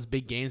would have those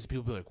big games.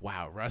 People would be like,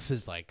 wow, Russ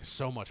is like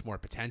so much more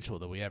potential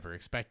than we ever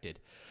expected.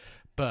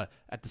 But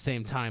at the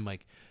same time,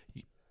 like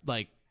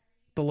the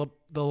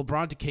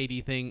LeBron to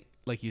KD thing,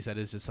 like you said,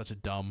 is just such a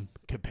dumb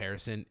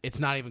comparison. It's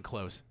not even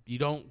close. You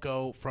don't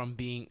go from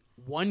being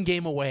one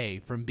game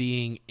away from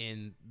being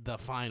in the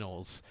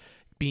finals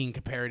being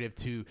comparative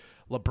to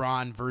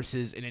LeBron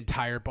versus an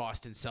entire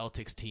Boston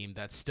Celtics team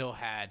that still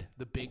had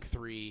the big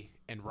three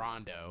and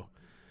Rondo.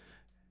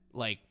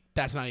 Like,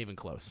 that's not even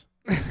close.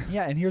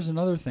 Yeah, and here's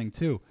another thing,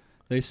 too.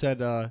 They said,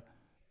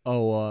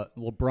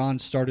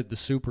 LeBron started the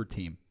super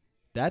team.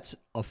 That's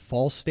a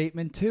false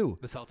statement, too.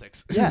 The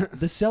Celtics. Yeah,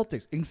 the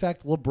Celtics. In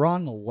fact,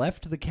 LeBron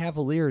left the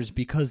Cavaliers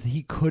because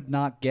he could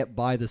not get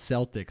by the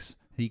Celtics.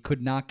 He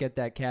could not get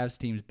that Cavs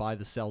team by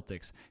the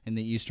Celtics in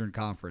the Eastern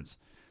Conference.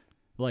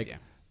 Like, yeah.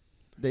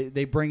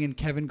 They bring in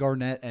Kevin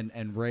Garnett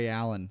and Ray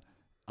Allen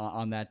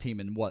on that team,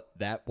 and what,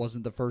 that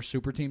wasn't the first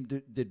super team?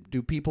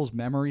 Do people's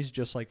memories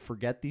just like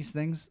forget these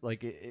things?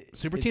 Like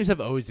super teams have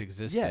always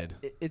existed.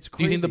 Yeah, it's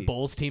crazy. Do you think the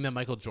Bulls team that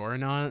Michael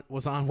Jordan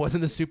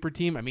wasn't a super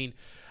team? I mean,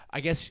 I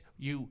guess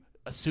you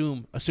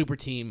assume a super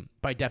team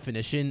by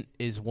definition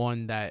is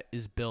one that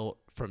is built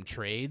from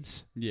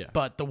trades. Yeah,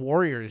 but the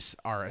Warriors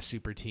are a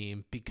super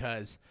team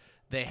because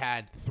they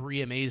had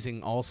three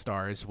amazing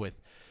all-stars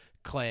with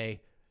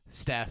Clay,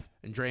 Steph,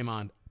 and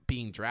Draymond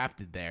being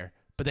drafted there.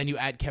 But then you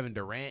add Kevin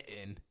Durant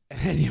in, and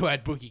then you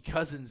add Boogie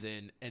Cousins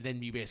in, and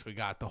then you basically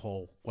got the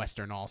whole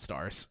Western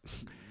All-Stars.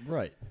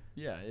 Right.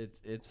 Yeah,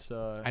 it's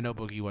I know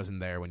Boogie wasn't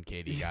there when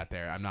KD got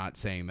there. I'm not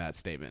saying that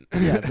statement.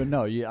 Yeah, but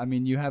no, I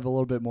mean, you have a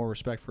little bit more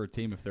respect for a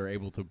team if they're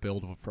able to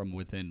build from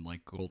within,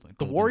 like Golden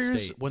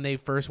Warriors, State. when they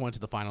first went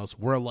to the finals,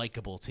 were a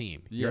likable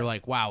team. Yeah. You're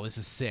like, wow, this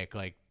is sick.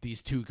 Like,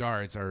 these two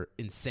guards are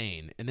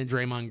insane. And then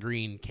Draymond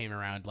Green came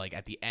around, like,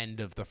 at the end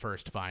of the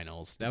first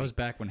finals. That was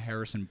back when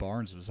Harrison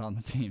Barnes was on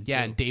the team, Yeah,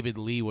 too. and David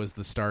Lee was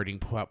the starting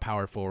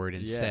power forward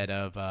instead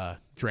of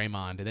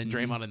Draymond. And then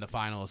Draymond in the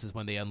finals is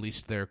when they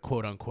unleashed their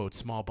quote-unquote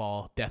small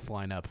ball death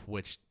lineup,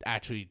 which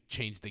actually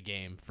changed the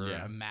game for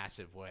a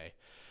massive way.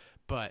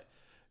 But,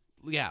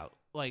 yeah,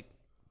 like,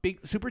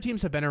 big super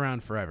teams have been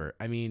around forever.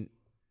 I mean,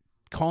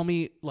 call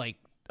me, like,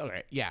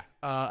 okay, yeah.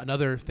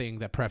 Another thing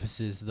that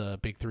prefaces the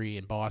big three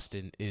in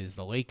Boston is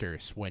the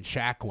Lakers when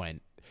Shaq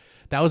went.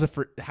 That was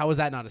how was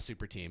that not a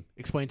super team?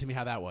 Explain to me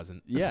how that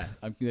wasn't. Yeah,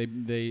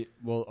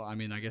 well, I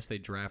mean, I guess they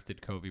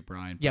drafted Kobe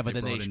Bryant. Yeah, but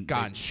then they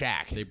got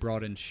Shaq. They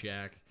brought in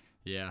Shaq.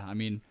 Yeah, I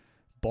mean,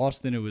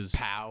 Boston, it was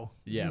Pow.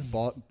 Yeah,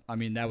 I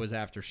mean, that was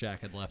after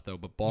Shaq had left, though.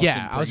 But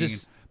Boston,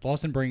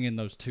 Boston bringing in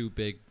those two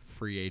big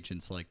free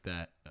agents like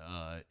that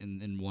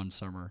in one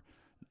summer.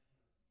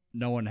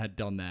 No one had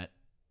done that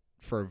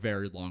for a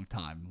very long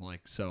time.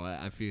 Like, so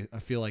I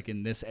feel like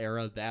in this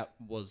era, that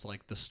was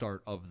like the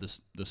start of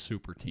the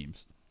super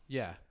teams.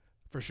 Yeah,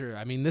 for sure.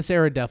 I mean, this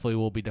era definitely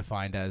will be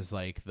defined as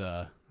like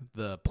the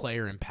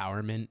player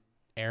empowerment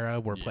era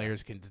where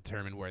players can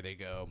determine where they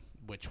go,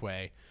 which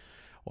way,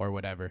 or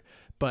whatever.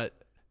 But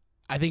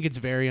I think it's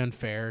very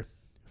unfair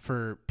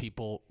for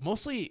people.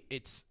 Mostly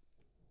it's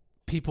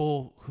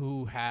people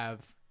who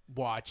have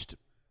watched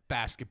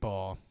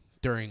basketball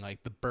during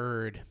like the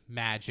Bird,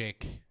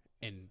 Magic,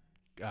 and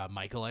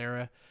Michael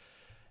era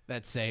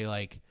that say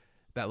like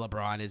that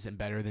LeBron isn't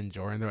better than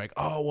Jordan. They're like,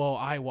 oh, well,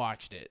 I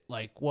watched it.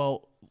 Like,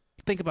 well,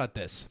 think about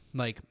this.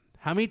 Like,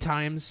 how many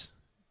times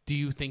do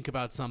you think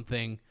about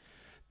something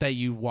that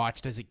you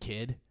watched as a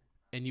kid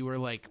and you were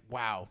like,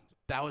 wow,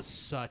 that was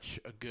such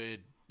a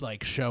good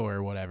like show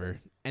or whatever.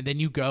 And then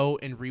you go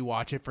and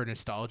rewatch it for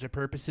nostalgia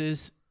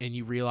purposes and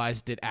you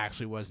realized it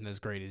actually wasn't as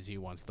great as you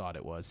once thought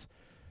it was.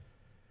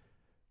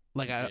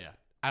 Like,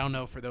 I don't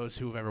know for those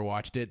who have ever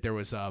watched it. There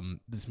was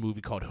this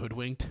movie called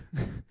Hoodwinked,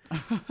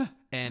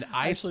 and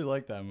I actually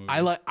like that movie.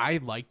 I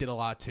liked it a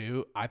lot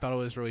too. I thought it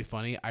was really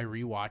funny. I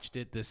rewatched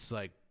it this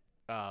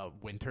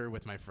winter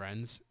with my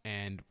friends,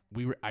 and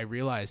I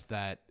realized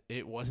that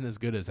it wasn't as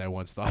good as I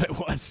once thought it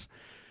was.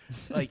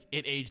 Like,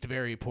 it aged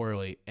very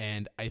poorly,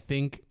 and I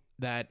think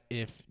that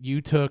if you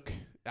took,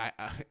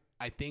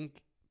 I think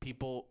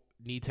people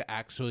need to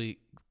actually.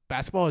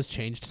 Basketball has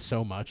changed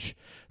so much,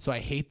 so I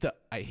hate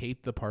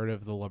the part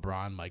of the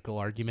LeBron Michael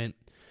argument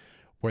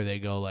where they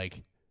go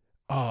like,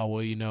 oh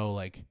well,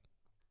 like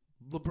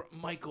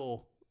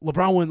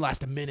LeBron wouldn't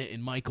last a minute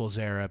in Michael's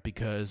era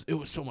because it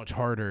was so much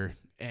harder,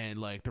 and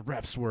like the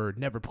refs were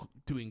never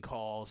doing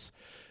calls,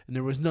 and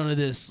there was none of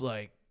this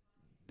like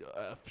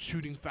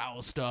shooting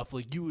foul stuff.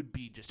 Like, you would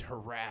be just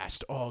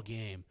harassed all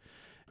game,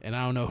 and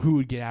I don't know who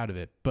would get out of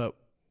it, but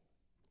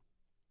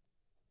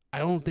I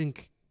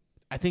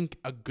think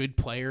a good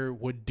player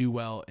would do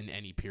well in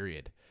any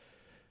period.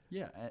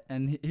 Yeah,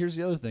 and here's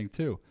the other thing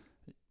too.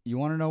 You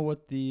want to know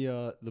what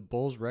the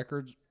Bulls'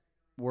 records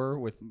were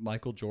with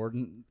Michael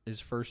Jordan his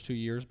first 2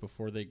 years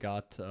before they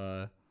got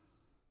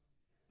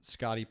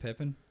Scottie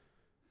Pippen?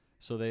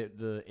 So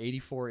the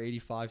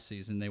 84-85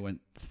 season, they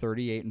went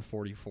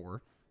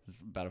 38-44,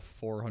 about a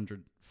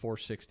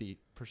 460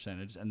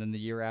 percentage, and then the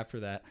year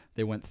after that,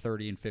 they went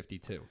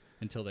 30-52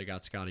 until they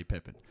got Scottie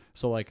Pippen.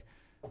 So like,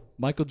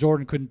 Michael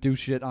Jordan couldn't do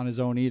shit on his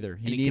own either.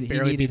 He could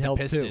barely beat the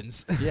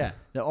Pistons. Yeah.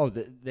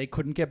 They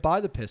couldn't get by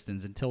the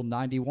Pistons until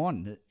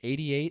 91.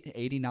 88,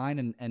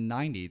 89, and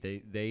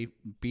 90. They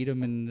beat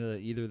them in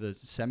either the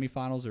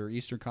semifinals or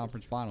Eastern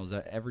Conference Finals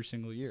every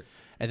single year.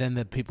 And then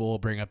the people will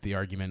bring up the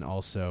argument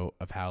also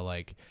of how,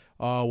 like,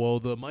 oh, well,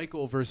 the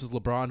Michael versus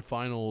LeBron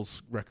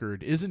finals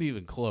record isn't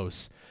even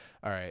close.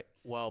 All right.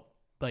 Well,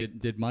 like,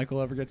 Did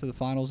Michael ever get to the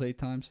finals 8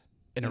 times?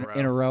 In a row?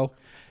 In a row?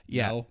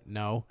 Yeah.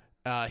 No.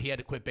 He had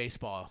to quit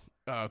basketball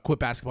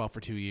for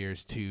 2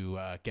 years to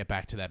get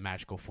back to that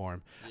magical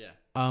form. Yeah.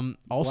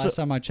 Also, last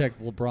time I checked,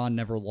 LeBron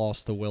never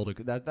lost the will to.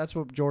 That's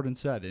what Jordan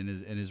said in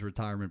his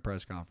retirement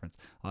press conference.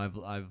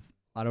 I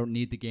don't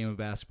need the game of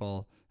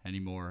basketball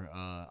anymore.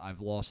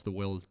 I've lost the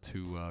will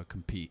to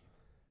compete.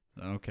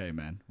 Okay,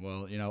 man.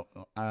 Well,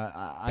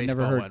 I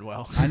never heard. Went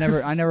well. I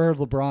never heard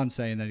LeBron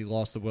saying that he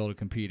lost the will to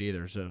compete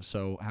either.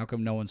 So how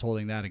come no one's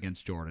holding that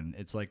against Jordan?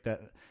 It's like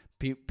that.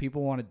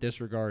 People want to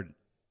disregard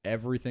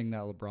everything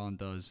that LeBron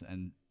does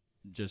and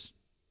just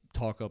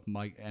talk up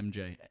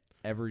MJ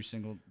every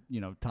single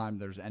time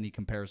there's any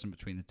comparison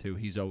between the two.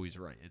 He's always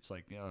right. It's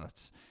like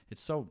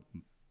it's so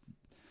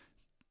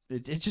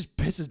it just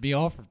pisses me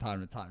off from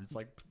time to time. It's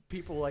like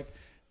people like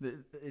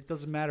it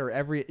doesn't matter.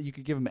 You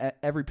could give them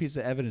every piece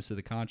of evidence to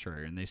the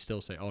contrary, and they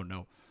still say, "Oh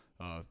no,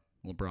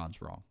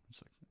 LeBron's wrong."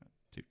 It's like,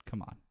 dude,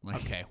 come on. Like,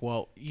 okay,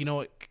 well, you know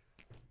what?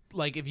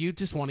 Like, if you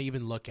just want to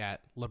even look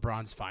at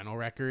LeBron's final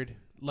record,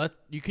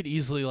 you could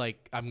easily,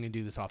 like, I'm going to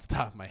do this off the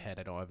top of my head.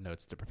 I don't have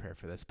notes to prepare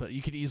for this, but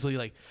you could easily,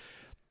 like,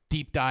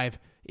 deep dive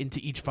into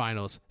each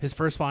finals. His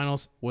first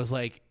finals was,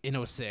 like,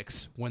 in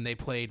 06 when they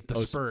played the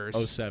Spurs.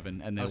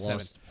 07, and they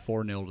lost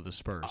 4-0 to the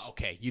Spurs.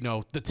 Okay,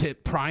 the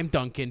prime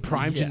Duncan,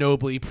 prime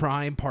Ginobili,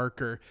 prime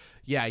Parker.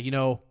 Yeah,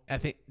 I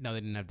think, no, they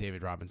didn't have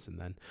David Robinson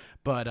then.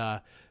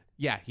 But,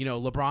 yeah,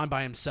 LeBron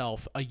by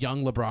himself, a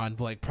young LeBron,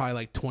 like, probably,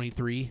 like,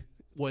 23,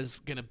 was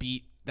going to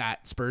beat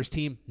that Spurs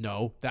team.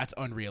 No, that's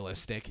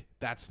unrealistic.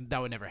 That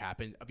would never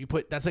happen.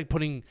 That's like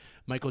putting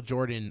Michael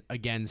Jordan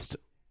against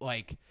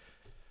like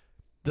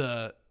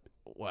the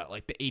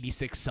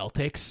 86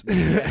 Celtics.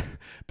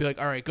 Be like,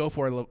 all right, go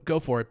for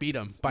it, beat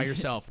them by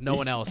yourself, no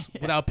one else,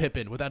 without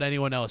Pippen, without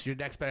anyone else. Your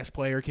next best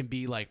player can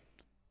be like,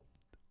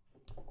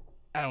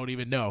 I don't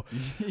even know,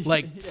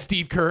 like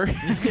Steve Kerr.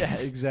 Yeah,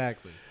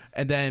 exactly.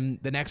 And then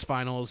the next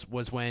finals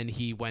was when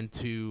he went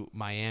to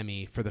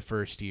Miami for the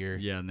first year.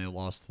 Yeah, and they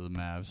lost to the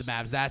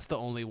Mavs. That's the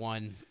only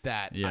one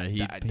that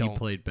he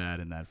played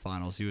bad in that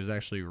finals. He was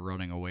actually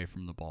running away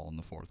from the ball in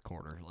the fourth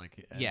quarter.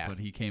 But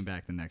he came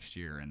back the next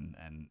year and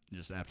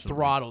just absolutely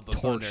throttled the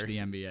torched Thunder. The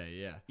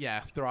NBA.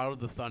 Yeah, throttled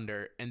the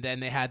Thunder. And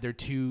then they had their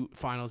 2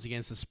 finals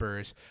against the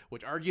Spurs,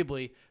 which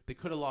arguably they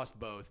could have lost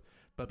both.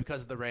 But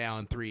because of the Ray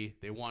Allen 3,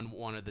 they won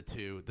one of the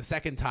 2. The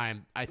second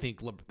time, I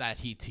think that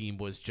Heat team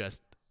was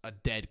just a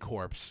dead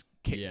corpse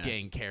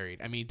getting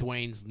carried. I mean,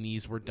 Dwayne's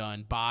knees were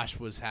done. Bosch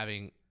was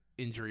having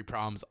injury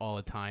problems all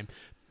the time.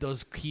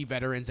 Those key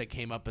veterans that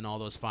came up in all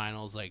those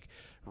finals, like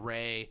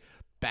Ray,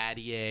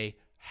 Battier,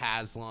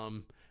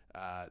 Haslam,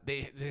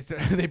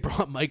 they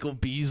brought Michael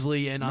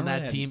Beasley in on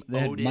that team.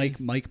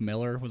 Mike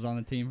Miller was on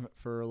the team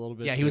for a little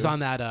bit. Yeah, he was on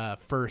that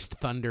first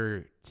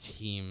Thunder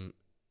team.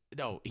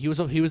 No, he was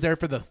there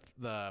for the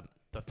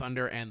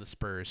Thunder and the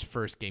Spurs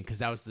first game because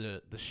that was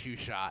the shoe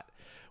shot.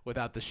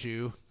 Without the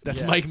shoe,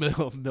 that's Mike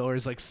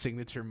Miller's like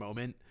signature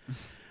moment,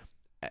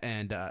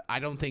 and I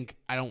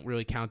don't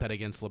really count that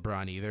against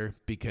LeBron either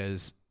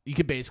because you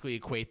could basically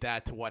equate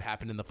that to what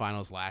happened in the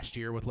finals last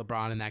year with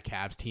LeBron and that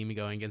Cavs team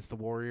going against the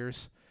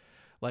Warriors.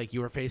 Like,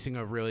 you were facing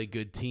a really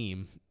good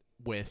team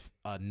with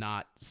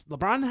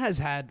LeBron has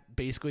had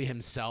basically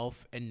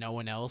himself and no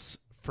one else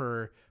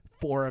for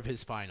 4 of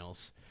his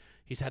finals.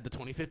 He's had the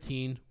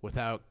 2015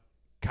 without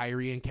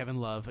Kyrie and Kevin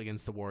Love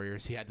against the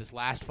Warriors. He had this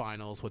last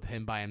finals with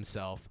him by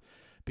himself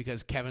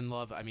because Kevin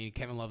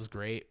Love's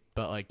great,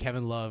 but like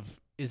Kevin Love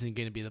isn't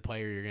going to be the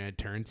player you're going to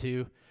turn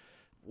to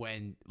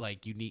when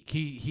like you need.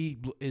 He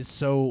is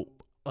so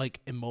like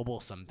immobile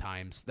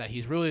sometimes that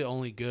he's really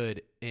only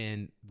good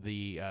in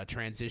the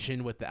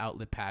transition with the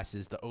outlet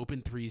passes, the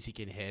open threes he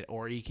can hit,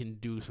 or he can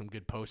do some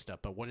good post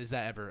up. But when is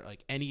that ever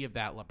like any of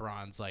that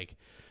LeBron's like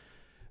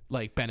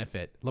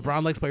benefit?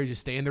 LeBron likes players who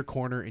stay in their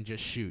corner and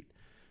just shoot.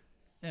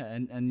 Yeah,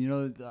 and you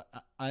know,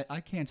 I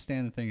can't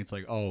stand the thing. It's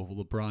like, oh,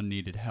 LeBron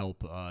needed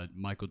help.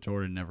 Michael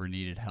Jordan never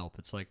needed help.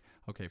 It's like,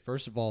 okay,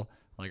 first of all,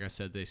 like I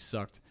said, they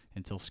sucked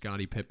until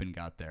Scottie Pippen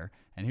got there.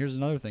 And here's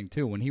another thing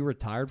too: when he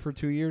retired for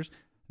 2 years,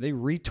 they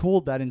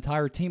retooled that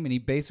entire team, and he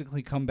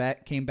basically came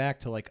back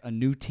to like a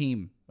new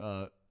team.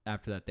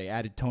 After that, they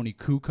added Tony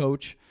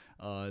Kukoc.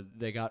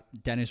 They got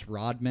Dennis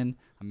Rodman.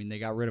 I mean, they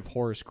got rid of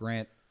Horace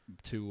Grant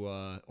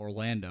to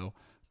Orlando,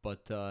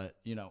 but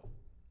you know.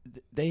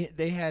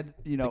 They had,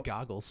 you know, the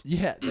goggles.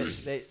 Yeah,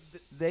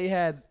 they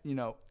had, you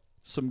know,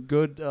 some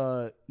good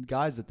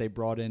guys that they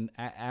brought in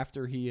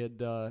after he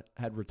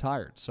had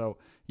retired. So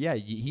yeah,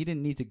 he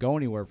didn't need to go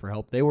anywhere for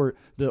help.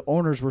 The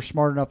owners were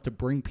smart enough to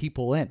bring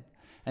people in,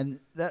 and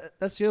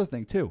that's the other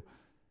thing too.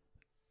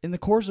 In the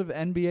course of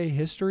NBA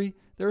history,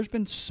 there's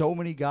been so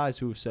many guys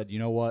who have said, you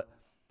know what,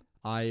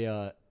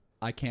 I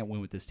can't win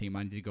with this team.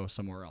 I need to go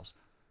somewhere else.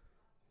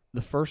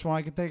 The first one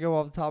I can think of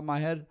off the top of my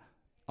head,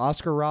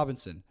 Oscar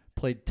Robinson.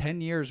 Played 10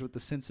 years with the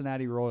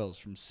Cincinnati Royals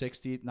from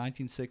 1960 to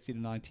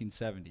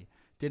 1970.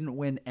 Didn't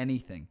win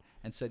anything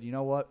and said, you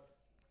know what?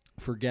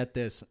 Forget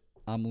this.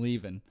 I'm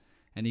leaving.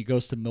 And he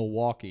goes to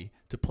Milwaukee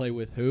to play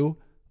with who?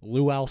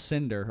 Lou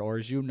Alcindor, or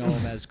as you know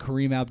him as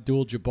Kareem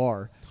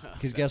Abdul-Jabbar.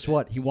 Because guess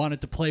what? He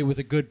wanted to play with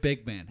a good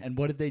big man. And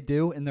what did they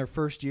do in their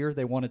first year?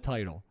 They won a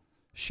title.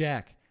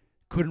 Shaq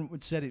couldn't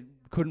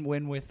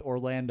win with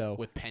Orlando.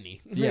 With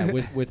Penny. Yeah,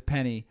 with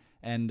Penny,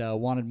 and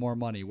wanted more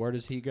money. Where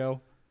does he go?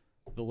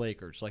 The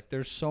Lakers. Like,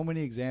 there's so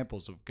many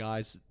examples of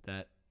guys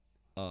that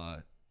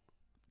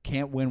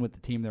can't win with the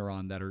team they're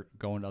on that are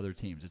going to other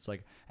teams. It's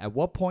like, at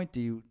what point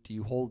do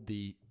you hold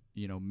the,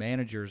 you know,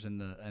 managers and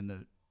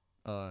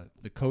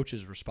the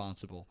coaches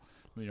responsible?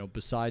 You know,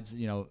 besides,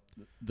 you know,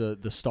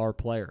 the star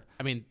player.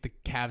 I mean, the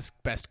Cavs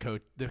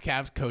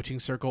coaching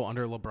circle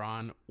under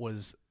LeBron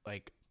was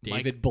like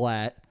David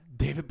Blatt.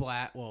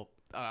 Well,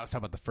 I was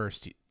talking about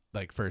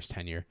the first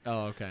tenure.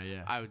 Oh, okay,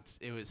 yeah.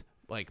 It was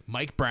like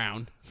Mike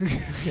Brown.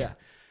 Yeah.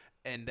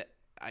 And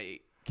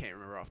I can't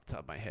remember off the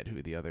top of my head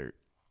who the other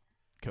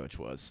coach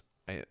was,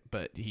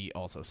 but he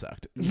also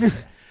sucked.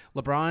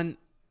 LeBron,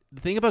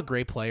 the thing about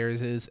great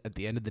players is, at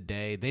the end of the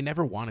day, they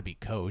never want to be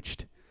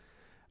coached.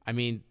 I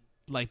mean,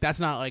 like,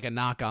 that's not like a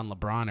knock on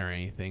LeBron or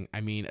anything.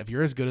 I mean, if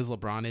you're as good as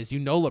LeBron is, you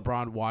know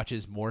LeBron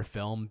watches more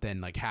film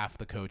than like half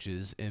the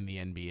coaches in the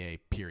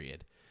NBA,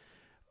 period.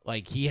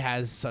 Like, he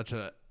has such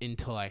a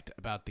intellect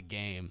about the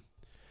game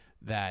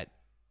that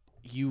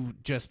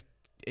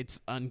it's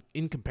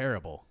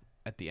incomparable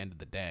at the end of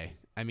the day.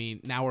 I mean,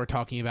 now we're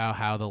talking about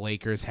how the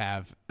Lakers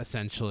have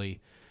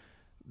essentially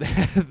they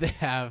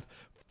have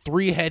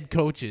 3 head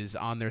coaches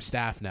on their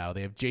staff now.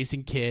 They have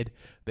Jason Kidd,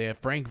 they have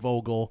Frank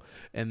Vogel,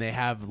 and they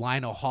have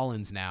Lionel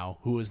Hollins now,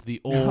 who is the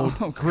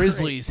old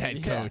Grizzlies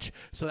head coach.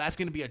 So that's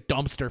going to be a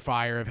dumpster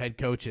fire of head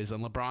coaches,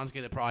 and LeBron's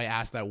going to probably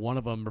ask that one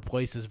of them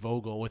replaces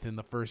Vogel within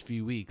the first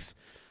few weeks.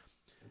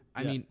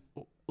 I mean,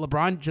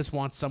 LeBron just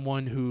wants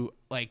someone who,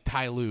 like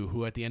Ty Lue,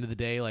 who at the end of the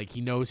day, like,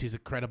 he knows he's a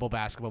credible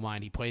basketball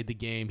mind. He played the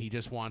game. He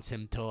just wants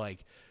him to,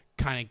 like,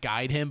 kind of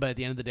guide him. But at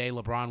the end of the day,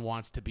 LeBron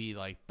wants to be,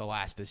 like, the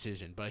last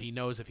decision. But he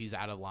knows if he's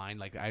out of line.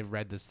 Like, I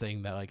read this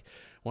thing that, like,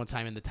 one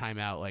time in the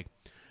timeout, like,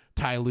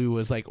 Ty Lue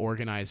was, like,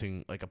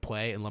 organizing, like, a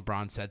play, and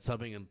LeBron said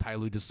something, and Ty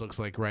Lue just looks,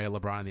 like, right at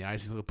LeBron in the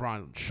eyes. He's like,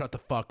 LeBron, shut the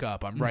fuck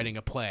up. I'm writing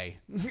a play.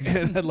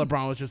 And then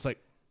LeBron was just like,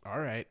 all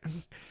right.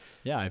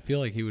 Yeah, I feel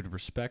like he would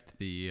respect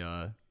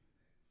the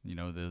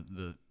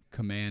the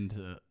command,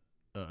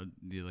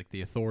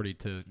 the authority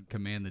to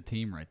command the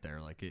team right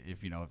there. Like,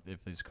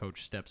 if his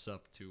coach steps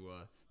up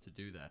to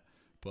do that.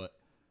 But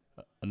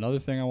another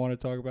thing I want to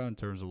talk about in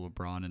terms of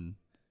LeBron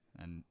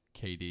and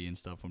KD and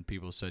stuff, when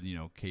people said, you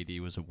know, KD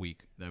was a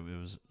weak, that it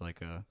was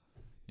like a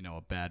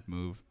bad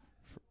move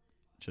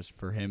just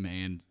for him,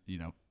 and, you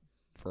know,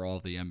 for all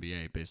of the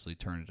NBA, basically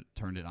turned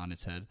it on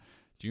its head.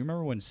 Do you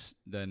remember when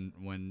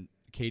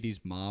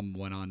KD's mom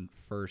went on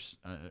first,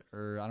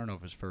 or I don't know if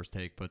it was First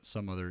Take, but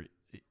some other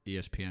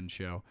ESPN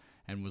show,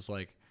 and was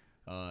like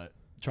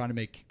trying to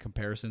make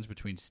comparisons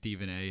between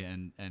Stephen A.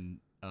 and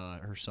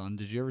her son?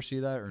 Did you ever see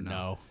that or no?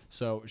 No.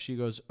 So she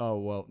goes, oh,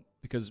 well,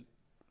 because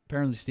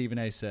apparently Stephen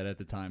A. said at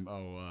the time,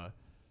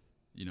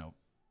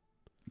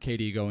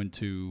 KD going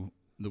to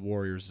the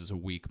Warriors is a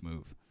weak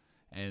move.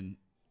 And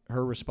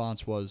her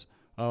response was,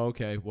 oh,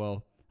 okay,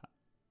 well,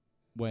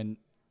 when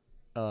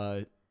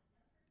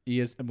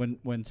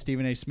when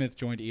Stephen A. Smith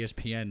joined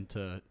ESPN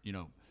to, you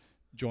know,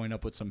 join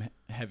up with some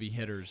heavy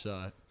hitters,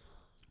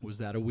 was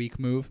that a weak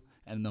move?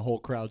 and the whole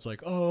crowd's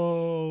like,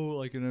 oh,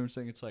 like, and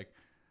everything. It's like,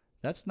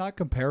 that's not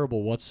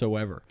comparable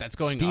whatsoever. That's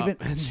going Stephen,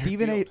 up.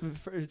 Stephen A.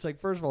 It's like,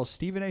 first of all,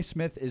 Stephen A.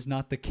 Smith is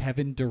not the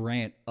Kevin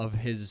Durant of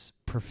his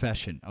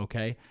profession.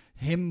 Okay,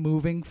 him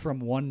moving from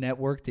one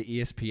network to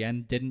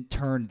ESPN didn't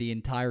turn the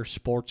entire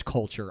sports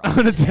culture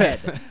on its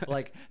head.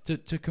 Like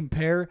to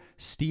compare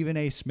Stephen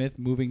A. Smith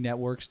moving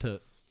networks to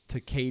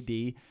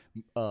KD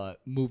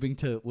moving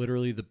to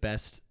literally the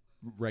best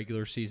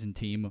regular season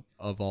team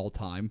of all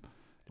time.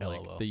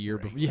 Like the year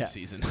before,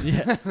 season.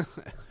 Yeah.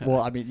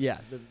 Well, I mean, yeah,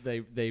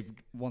 they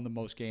won the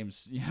most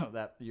games,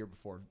 that year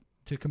before.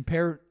 To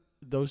compare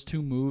those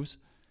two moves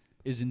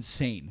is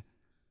insane.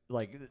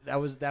 Like that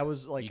was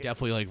like you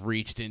definitely like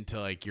reached into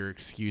like your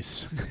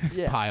excuse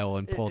yeah, pile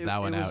and pulled that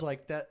one out. It was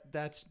like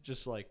that's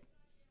just like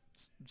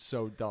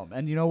so dumb.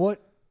 And you know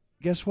what?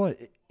 Guess what?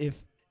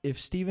 If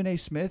Stephen A.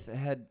 Smith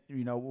had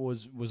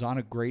was on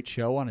a great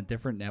show on a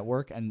different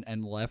network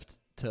and left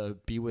to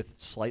be with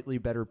slightly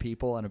better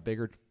people and a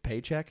bigger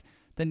paycheck,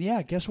 then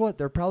yeah, guess what?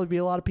 There'd probably be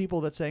a lot of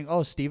people that saying,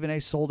 oh, Stephen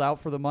A. sold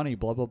out for the money,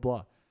 blah, blah,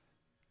 blah.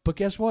 But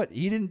guess what?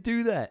 He didn't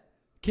do that.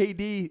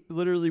 KD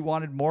literally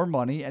wanted more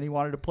money, and he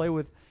wanted to play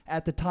with,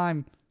 at the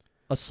time,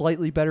 a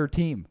slightly better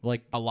team.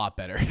 Like a lot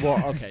better.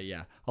 Well, okay,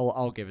 yeah.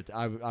 I'll give it.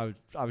 I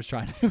was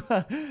trying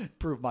to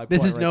prove my point.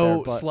 This is right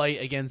no there,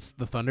 slight against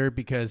the Thunder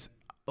because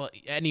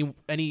any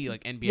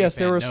like NBA yes,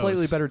 fan they were a knows,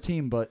 slightly better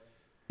team, but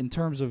in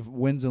terms of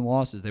wins and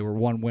losses, they were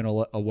one win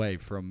away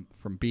from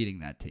beating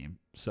that team.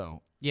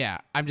 So yeah,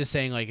 I'm just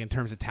saying like in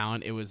terms of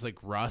talent, it was like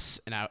Russ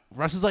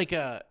Russ is like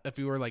if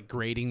we were like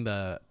grading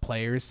the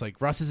players,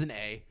 like Russ is an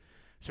A,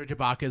 Serge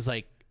Ibaka is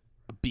like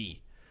a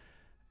B,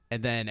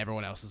 and then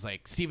everyone else is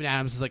like Steven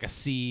Adams is like a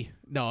C,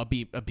 no a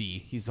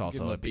B. He's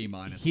also a B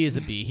minus. He is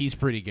a B. He's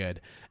pretty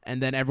good,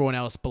 and then everyone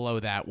else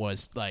below that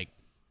was like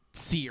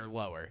C or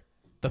lower.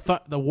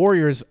 The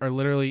Warriors are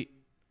literally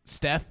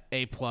Steph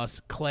A plus,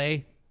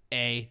 Clay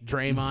A,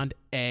 Draymond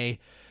A,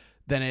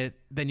 then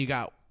you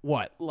got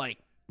what like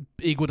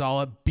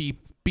Iguodala B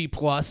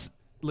plus,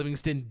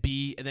 Livingston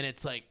B, and then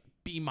it's like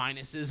B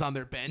minuses on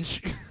their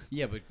bench.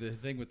 Yeah, but the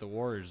thing with the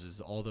Warriors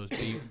is all those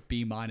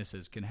B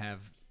minuses can have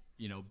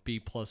B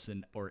plus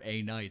or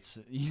A nights.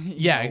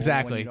 Yeah,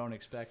 exactly. When you don't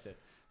expect it,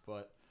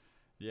 but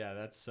yeah,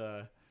 that's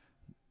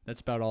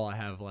about all I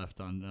have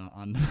left on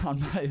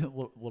my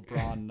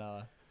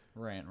LeBron.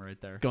 Rant right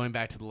there. Going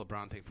back to the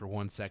LeBron thing for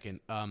 1 second,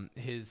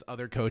 his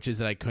other coaches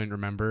that I couldn't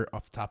remember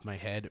off the top of my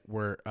head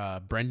were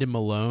Brendan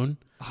Malone.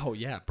 Oh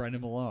yeah,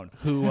 Brendan Malone,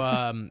 who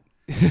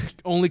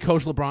only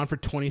coached LeBron for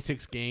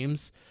 26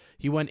 games.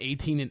 He went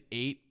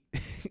 18-8,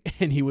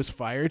 and he was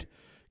fired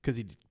because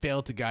he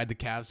failed to guide the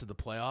Cavs to the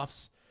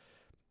playoffs.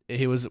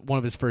 It was one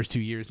of his first 2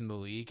 years in the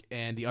league,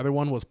 and the other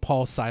one was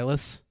Paul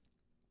Silas.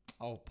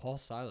 Oh, Paul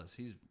Silas,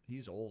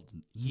 he's old.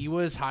 He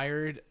was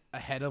hired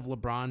ahead of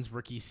LeBron's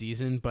rookie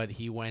season, but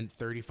he went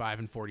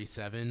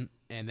 35-47,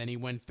 and then he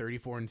went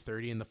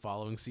 34-30 in the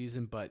following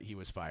season, but he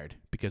was fired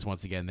because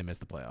once again they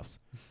missed the playoffs.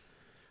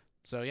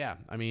 So yeah,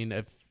 I mean,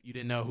 if you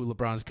didn't know who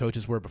LeBron's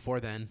coaches were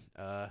before then,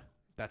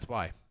 that's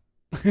why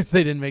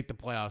they didn't make the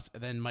playoffs.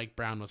 And then Mike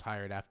Brown was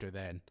hired after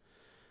then.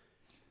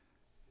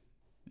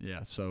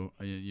 Yeah, so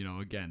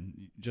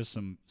again, just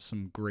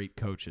some great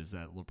coaches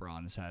that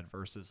LeBron has had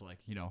versus like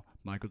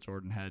Michael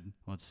Jordan had.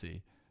 Let's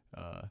see.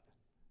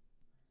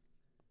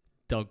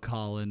 Doug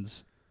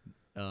Collins,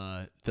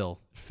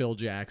 Phil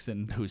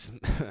Jackson, who's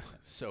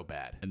so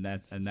bad, and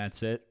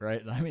that's it,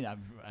 right? I mean,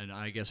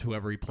 I guess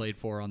whoever he played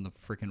for on the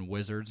freaking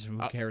Wizards, who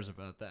cares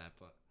about that?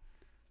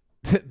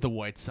 But the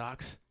White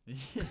Sox,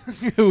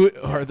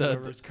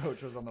 whoever's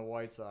coach was on the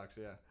White Sox,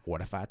 yeah.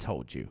 What if I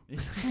told you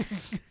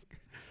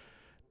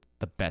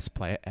the best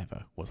player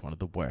ever was one of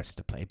the worst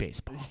to play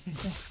baseball?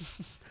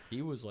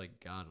 He was like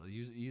God.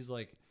 He's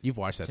like you've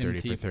watched that 30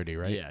 for 30,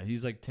 right? Yeah,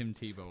 he's like Tim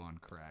Tebow on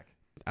crack.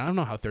 I don't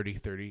know how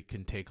 30-30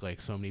 can take like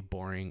so many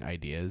boring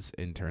ideas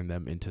and turn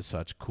them into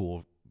such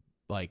cool,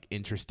 like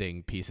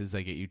interesting pieces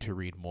that get you to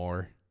read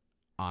more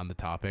on the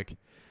topic.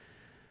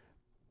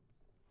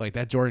 Like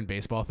that Jordan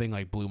baseball thing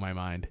like blew my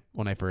mind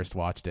when I first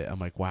watched it. I'm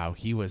like, wow,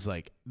 he was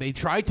like, they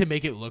tried to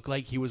make it look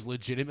like he was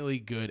legitimately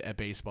good at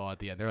baseball at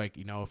the end. They're like,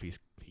 if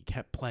he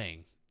kept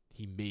playing,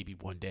 he maybe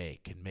one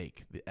day can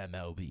make the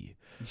MLB.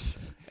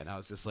 And I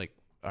was just like,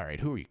 all right,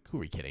 who are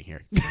we kidding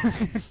here?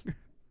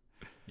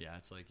 Yeah,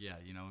 it's like,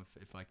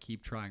 if I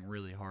keep trying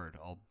really hard,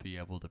 I'll be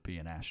able to be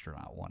an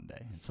astronaut one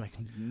day. It's like,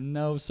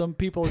 no, some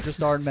people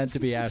just aren't meant to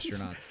be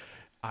astronauts.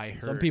 I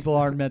heard. Some people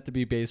aren't meant to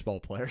be baseball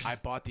players. I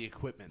bought the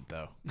equipment,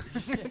 though.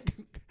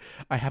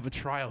 I have a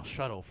trial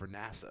shuttle for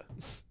NASA.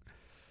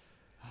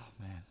 Oh,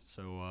 man.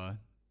 So,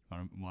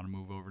 want to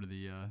move over to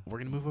the... We're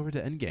going to move over to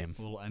Endgame.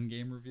 A little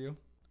Endgame review?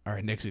 All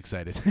right, Nick's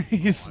excited.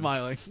 He's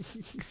smiling.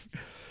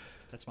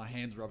 That's my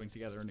hands rubbing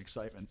together in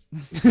excitement.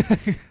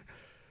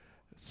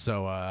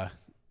 So,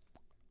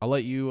 I'll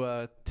let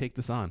you take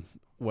this on.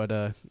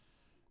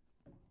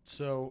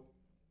 So,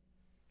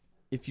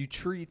 if you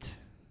treat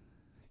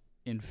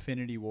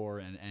Infinity War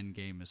and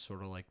Endgame as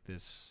sort of like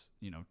this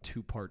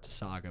 2-part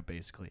saga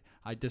basically.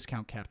 I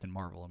discount Captain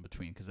Marvel in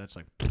between because that's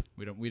like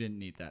we didn't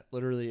need that.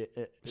 Literally,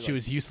 She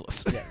was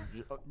useless. yeah,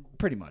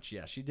 pretty much.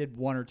 Yeah, she did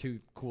 1 or 2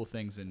 cool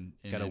things in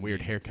Got a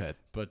weird haircut.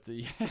 but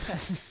yeah.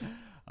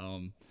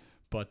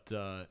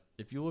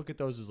 If you look at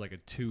those as like a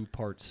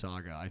 2-part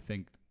saga, I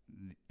think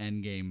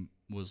Endgame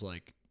was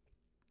like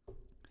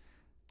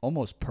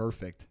almost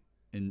perfect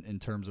in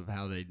terms of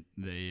how they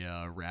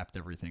wrapped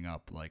everything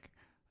up. Like,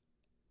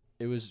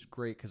 it was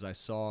great because I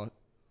saw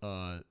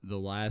the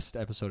last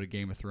episode of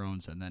Game of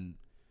Thrones, and then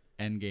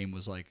Endgame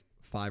was like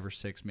 5 or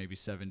 6, maybe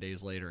 7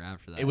 days later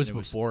after that. It was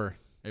before.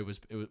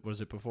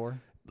 Was it before?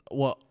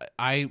 Well,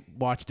 I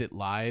watched it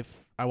live.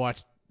 I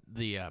watched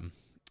the.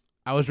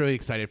 I was really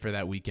excited for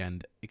that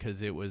weekend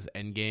because it was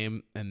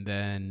Endgame, and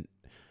then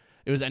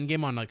it was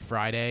Endgame on like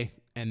Friday,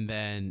 and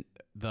then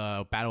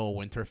the Battle of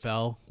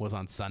Winterfell was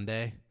on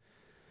Sunday.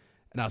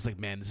 And I was like,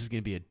 man, this is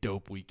going to be a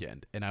dope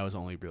weekend. And I was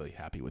only really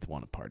happy with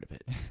one part of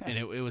it. And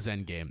it was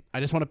Endgame. I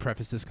just want to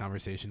preface this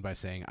conversation by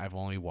saying I've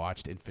only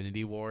watched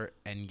Infinity War,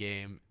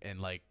 Endgame,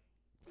 and like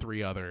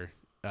 3 other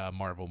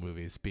Marvel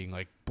movies, being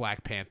like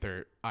Black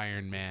Panther,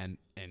 Iron Man,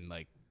 and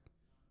like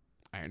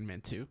Iron Man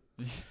 2.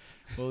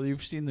 Well,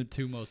 you've seen the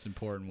 2 most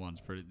important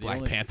ones.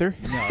 Black Panther?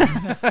 No.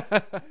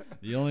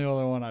 The only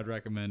other one I'd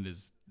recommend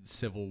is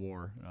Civil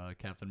War,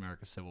 Captain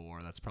America Civil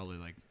War. That's probably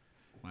like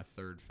my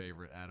 3rd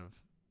favorite out of...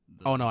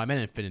 Oh no, I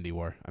meant Infinity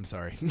War. I'm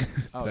sorry. Did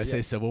I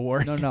say Civil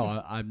War?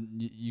 No.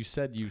 You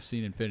said you've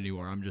seen Infinity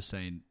War. I'm just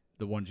saying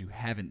the ones you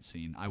haven't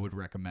seen. I would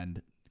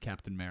recommend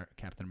Captain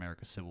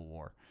America: Civil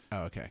War. Oh,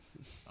 okay.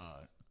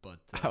 But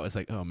I was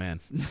like, oh man.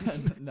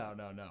 No.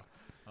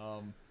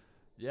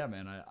 Yeah,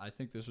 man. I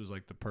think this was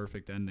like the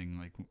perfect ending,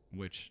 like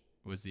which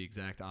was the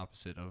exact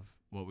opposite of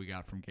what we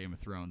got from Game of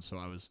Thrones. So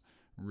I was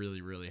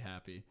really, really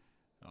happy.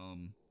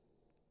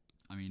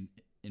 I mean,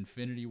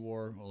 Infinity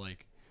War,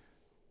 like,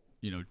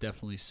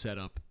 definitely set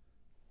up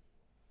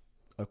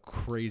a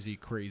crazy,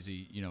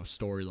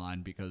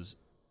 storyline because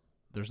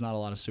there's not a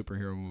lot of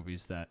superhero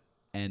movies that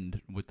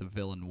end with the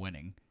villain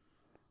winning.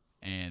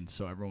 And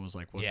so everyone was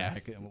like, what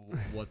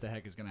the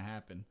heck is going to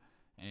happen?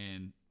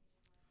 And,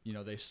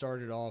 they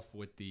started off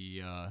with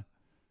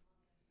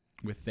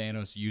with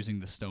Thanos using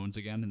the stones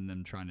again and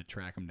then trying to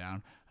track him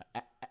down.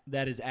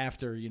 That is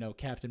after,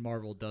 Captain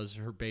Marvel does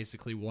her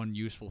basically one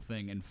useful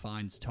thing and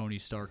finds Tony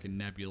Stark and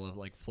Nebula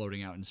like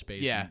floating out in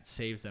space and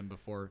saves them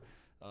before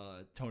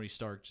Tony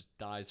Stark just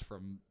dies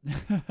from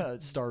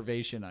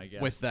starvation, I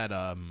guess. With that,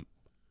 oh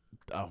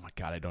my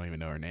God, I don't even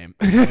know her name.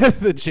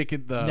 The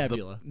chicken,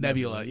 Nebula.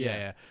 Nebula,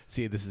 yeah.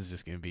 See, this is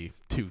just going to be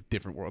 2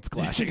 different worlds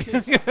clashing.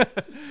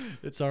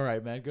 It's all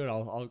right, man. Good.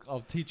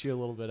 I'll teach you a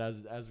little bit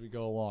as we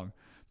go along.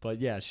 But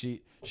yeah,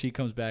 she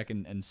comes back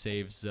and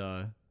saves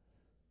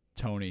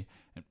Tony.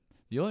 And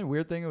the only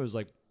weird thing was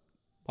like,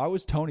 why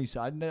was Tony?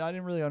 I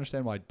didn't really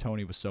understand why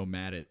Tony was so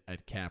mad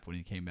at Cap when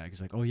he came back.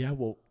 He's like, oh yeah,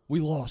 well we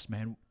lost,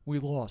 man. We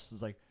lost.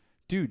 It's like,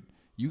 dude,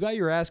 you got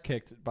your ass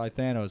kicked by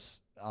Thanos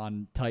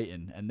on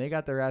Titan, and they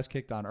got their ass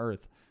kicked on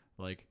Earth.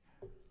 Like,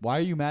 why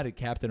are you mad at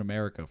Captain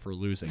America for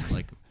losing?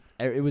 Like,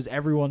 it was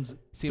everyone's.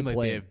 Seemed like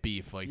they have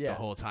beef the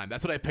whole time.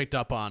 That's what I picked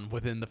up on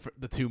within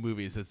the 2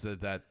 movies. It's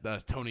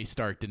that Tony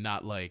Stark did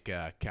not like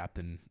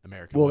Captain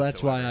America. Well,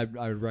 that's why I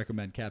would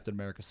recommend Captain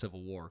America: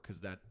 Civil War,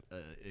 because that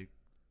it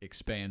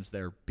expands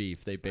their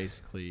beef. They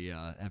basically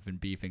have been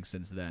beefing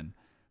since then.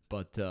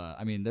 But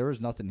I mean, there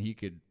was nothing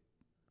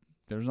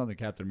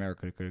Captain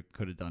America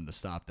could have done to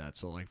stop that.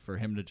 So like for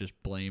him to just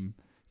blame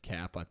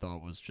Cap, I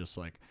thought was just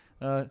like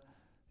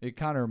it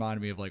kind of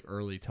reminded me of like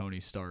early Tony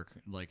Stark,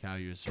 like how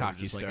he was sort cocky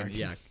of just Stark.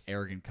 like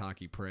arrogant,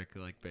 cocky prick,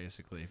 like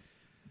basically.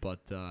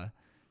 But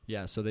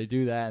yeah, so they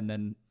do that, and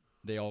then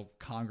they all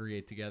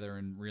congregate together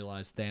and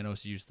realize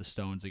Thanos used the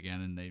stones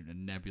again,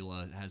 and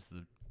Nebula has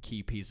the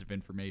key piece of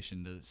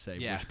information to say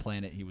which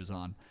planet he was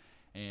on,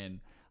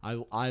 and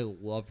I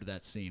loved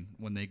that scene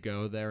when they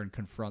go there and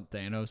confront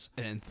Thanos,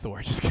 and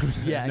Thor just comes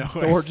in. Yeah, and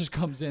Thor just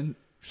comes in,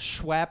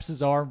 schwaps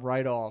his arm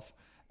right off.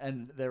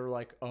 And they were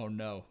like, "Oh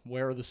no,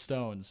 where are the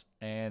stones?"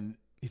 And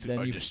he's then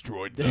like, I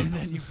destroyed them. And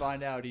then you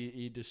find out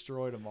he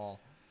destroyed them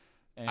all.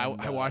 And,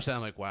 I watched that.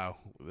 I'm like, "Wow,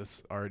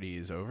 this already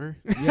is over."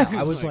 Yeah,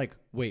 I was like,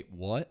 "Wait,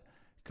 what?"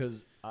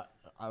 Because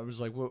I was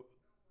like, "What?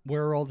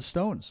 Where are all the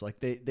stones? Like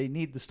they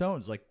need the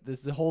stones. Like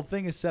the whole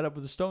thing is set up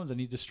with the stones,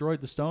 and he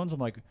destroyed the stones." I'm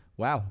like,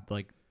 "Wow,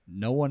 like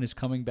no one is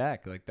coming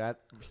back." Like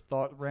that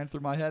thought ran through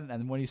my head,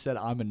 and when he said,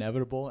 "I'm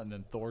inevitable," and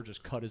then Thor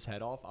just cut his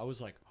head off, I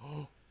was like,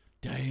 "Oh,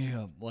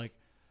 damn!" Like.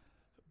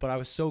 But I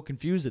was so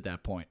confused at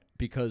that point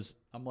because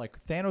I'm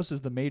like, Thanos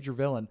is the major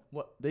villain.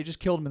 What? They just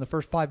killed him in the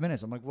first 5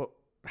 minutes. I'm like, what?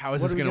 How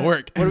is this going to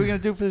work? What are we going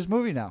to do for this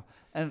movie now?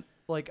 And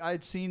like,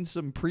 I'd seen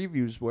some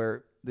previews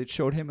where they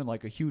showed him in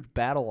like a huge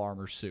battle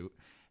armor suit,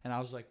 and I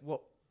was like,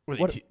 well,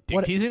 Were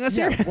they teasing us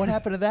here? What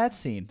happened to that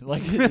scene?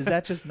 Like, is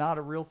that just not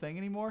a real thing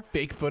anymore?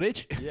 Fake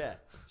footage? Yeah.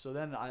 So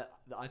then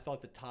I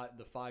thought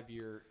the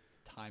 5-year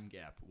time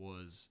gap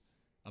was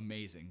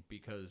amazing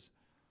because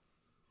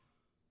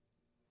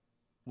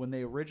when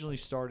they originally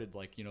started,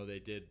 like, they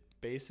did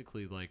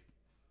basically like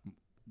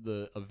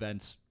the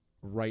events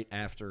right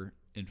after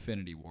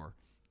Infinity War.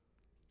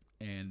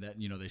 And that,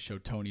 they show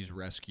Tony's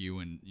rescue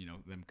and,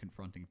 them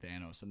confronting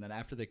Thanos. And then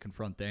after they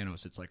confront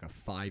Thanos, it's like a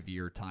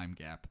 5-year time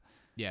gap.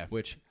 Yeah.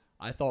 Which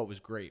I thought was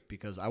great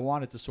because I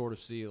wanted to sort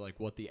of see like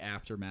what the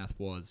aftermath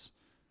was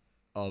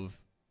of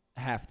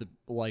half the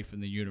life in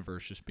the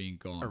universe just being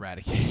gone.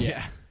 Eradicated.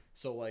 Yeah.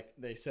 So like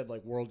they said,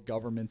 like world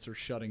governments are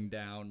shutting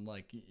down.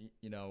 Like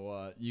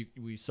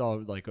we saw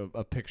like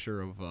a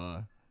picture of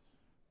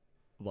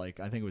like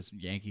I think it was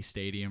Yankee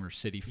Stadium or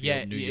Citi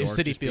Field, in New York,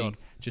 Citi Field,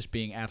 just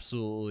being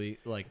absolutely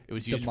like it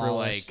was used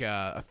demolished. for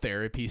like a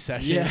therapy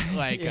session,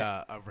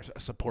 a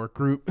support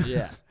group.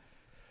 Yeah.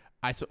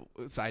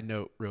 Side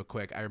note, real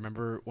quick. I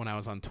remember when I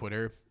was on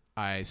Twitter,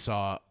 I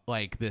saw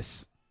like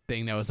this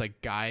thing that was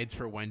like guides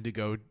for when to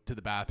go to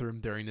the bathroom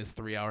during this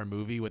 3-hour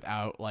movie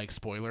without like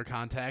spoiler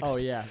context. Oh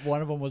yeah,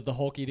 one of them was the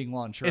Hulk eating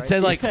lunch. Right? It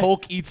said like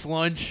Hulk eats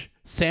lunch,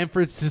 San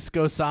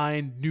Francisco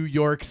sign, New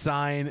York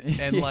sign,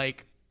 and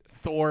like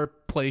Thor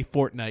play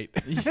Fortnite.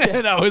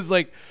 And I was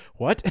like,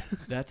 what?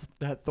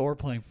 That Thor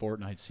playing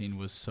Fortnite scene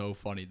was so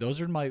funny. Those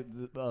are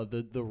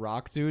the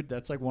Rock dude.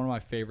 That's like one of my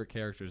favorite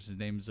characters. His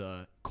name's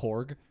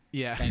Korg.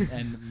 Yeah.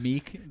 And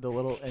Meek, the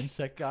little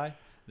insect guy.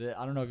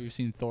 I don't know if you've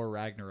seen Thor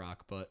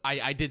Ragnarok, but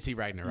I did see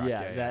Ragnarok.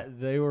 Yeah,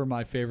 they were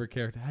my favorite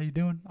character. How you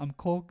doing? I'm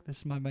Korg. This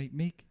is my mate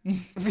Meek.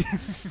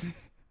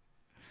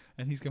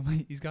 And he's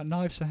got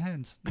knives for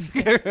hands.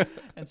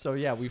 And so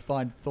yeah, we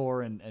find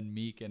Thor and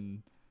Meek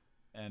and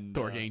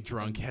Thor getting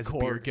drunk, has Korg, a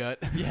beer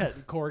gut. Yeah,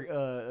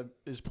 Korg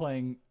is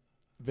playing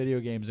video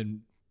games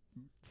and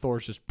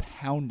Thor's just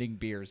pounding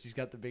beers. He's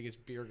got the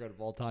biggest beer gut of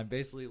all time.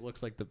 Basically, it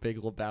looks like the Big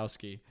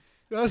Lebowski.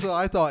 That's what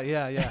I thought.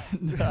 Yeah.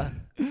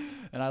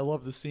 And I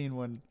love the scene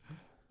when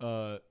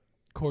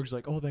Korg's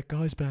like, "Oh, that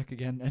guy's back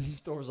again," and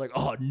Thor's like,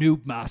 "Oh,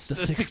 Noob Master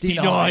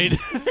 69.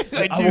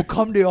 I will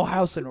come to your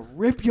house and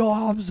rip your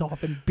arms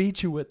off and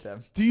beat you with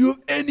them. Do you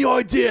have any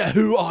idea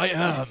who I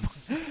am?"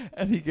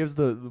 And he gives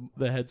the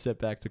headset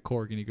back to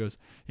Korg, and he goes,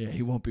 "Yeah,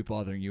 he won't be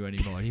bothering you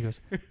anymore." And he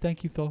goes,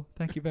 "Thank you, Thor.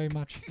 Thank you very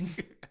much."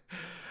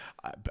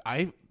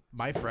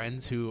 My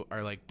friends who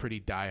are like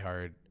pretty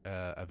diehard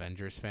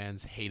Avengers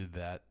fans hated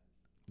that.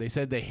 They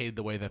said they hated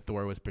the way that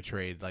Thor was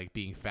portrayed, like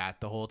being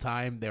fat the whole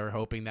time. They were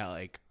hoping that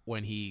like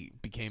when he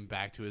became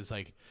back to his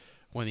like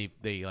when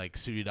they like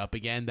suited up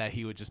again, that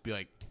he would just be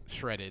like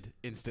shredded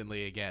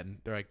instantly again.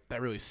 They're like, that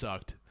really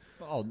sucked.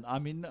 Oh, I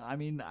mean,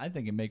 I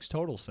think it makes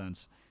total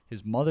sense.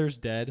 His mother's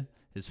dead,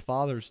 his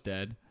father's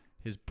dead,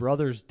 his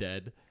brother's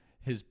dead,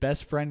 his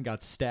best friend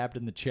got stabbed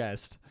in the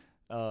chest,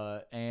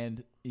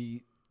 and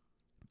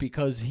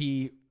because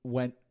he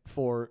went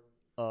for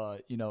a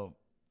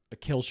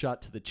kill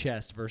shot to the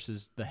chest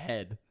versus the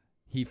head,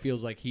 he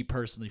feels like he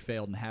personally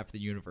failed and half the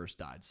universe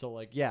died. So,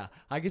 like, yeah,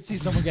 I could see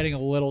someone getting a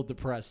little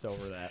depressed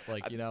over that.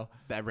 Like,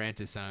 That rant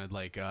just sounded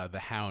like the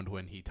Hound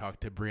when he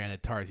talked to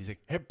Brianna Tarth. He's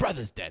like, her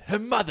brother's dead, her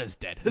mother's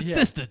dead, her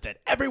sister's dead,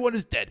 everyone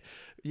is dead.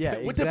 Yeah,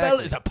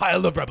 Winterfell is a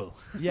pile of rubble.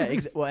 Yeah,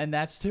 well, and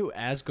that's, too.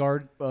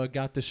 Asgard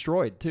got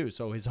destroyed, too.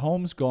 So his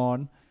home's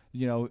gone.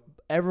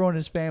 Everyone in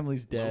his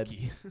family's dead.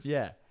 Loki.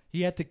 Yeah.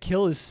 He had to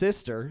kill his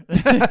sister.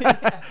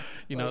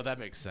 That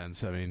makes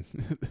sense. I mean,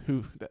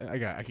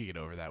 I could get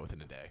over that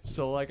within a day.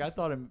 So, like, I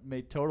thought it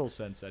made total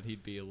sense that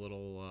he'd be a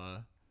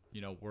little,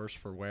 worse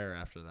for wear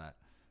after that.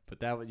 But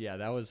that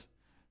was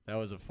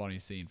a funny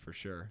scene for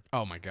sure.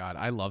 Oh my God,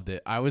 I loved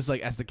it. I was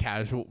like, as the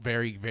casual,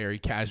 very very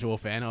casual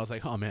fan, I was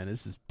like, oh man,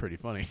 this is pretty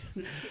funny.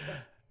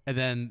 And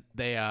then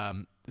they,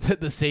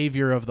 the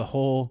savior of the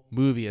whole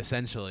movie,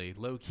 essentially,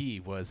 low key,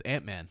 was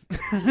Ant-Man.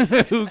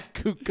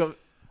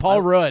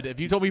 Paul Rudd.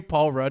 If you told me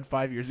Paul Rudd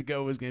 5 years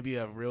ago was going to be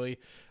a really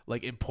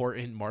like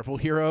important Marvel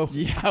hero,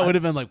 I would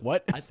have been like,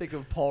 what? I think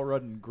of Paul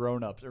Rudd in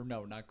Grown Ups, or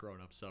no, not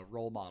Grown Ups,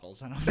 Role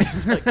Models. And I'm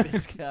just like,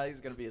 this guy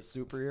is going to be a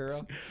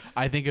superhero.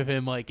 I think of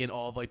him like in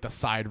all of like the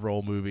side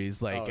role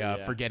movies,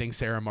 like Forgetting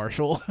Sarah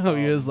Marshall.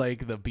 He was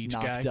like the beach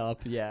guy. Knocked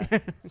up, yeah.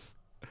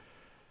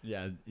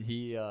 Yeah,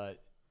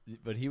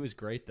 but he was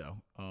great though.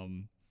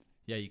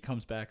 Yeah, he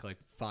comes back like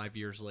 5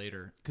 years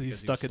later because he's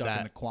stuck in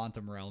the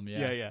quantum realm.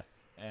 Yeah.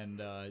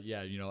 And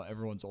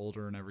everyone's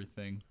older and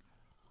everything.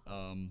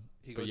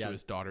 He goes to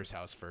his daughter's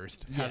house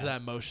first. Have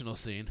that emotional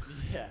scene.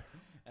 Yeah,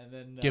 and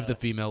then give the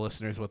female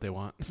listeners what they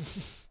want.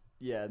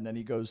 Yeah, and then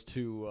he goes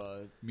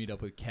to meet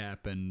up with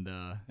Cap and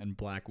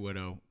Black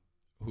Widow,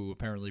 who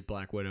apparently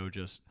Black Widow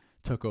just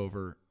took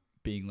over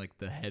being like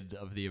the head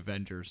of the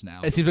Avengers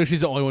now. It seems like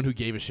she's the only one who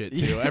gave a shit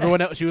too. Yeah.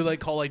 Everyone else, she would like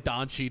call like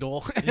Don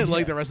Cheadle, and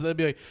like the rest of them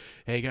be like,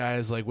 "Hey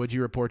guys, like, what'd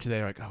you report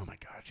today?" Like, "Oh my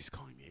God, she's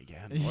calling me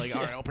again." Like,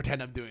 all right, I'll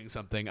pretend I'm doing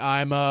something.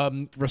 I'm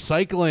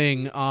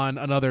recycling on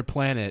another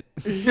planet.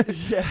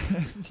 Yeah,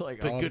 it's like,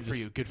 but good for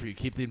you. Good for you.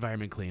 Keep the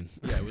environment clean.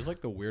 Yeah, it was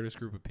like the weirdest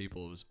group of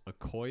people. It was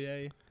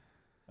Okoye,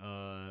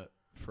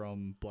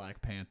 from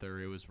Black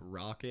Panther. It was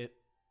Rocket.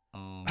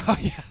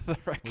 The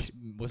Rocket.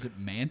 Was it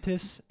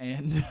Mantis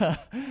and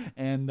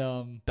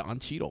Don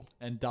Cheadle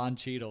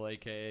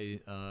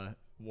aka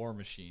War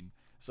Machine.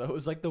 So it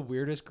was like the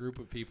weirdest group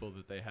of people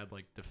that they had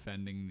like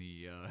defending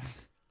the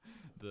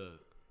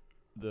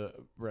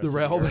rest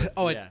realm. of the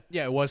Earth.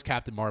 It was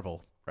Captain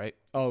Marvel. right?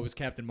 Oh, it was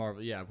Captain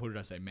Marvel. Yeah, who did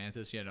I say?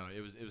 Mantis? Yeah, no,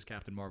 it was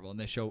Captain Marvel, and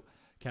they show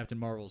Captain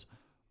Marvel's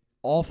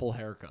awful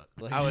haircut.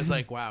 Like, I was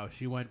like, wow,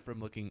 she went from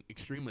looking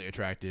extremely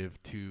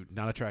attractive to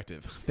not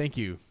attractive. Thank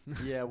you.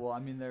 yeah, well, I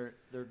mean, they're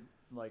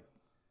like,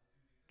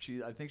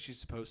 I think she's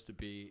supposed to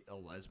be a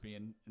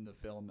lesbian in the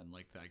film, and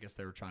like, I guess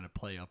they were trying to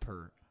play up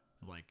her,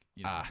 like,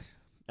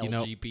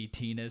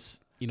 LGBT-ness.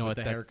 You know with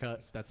what? The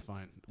haircut. That's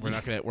fine. We're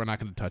not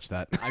gonna touch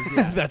that.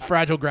 Yeah, That's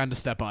fragile ground to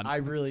step on. I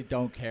really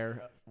don't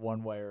care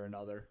one way or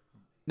another.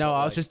 No,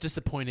 I was just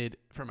disappointed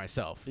for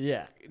myself.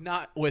 Yeah.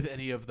 Not with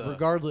any of the...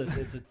 Regardless,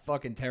 it's a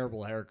fucking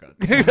terrible haircut.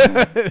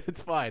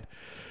 It's fine.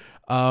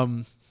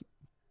 Love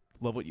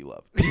what you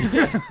love.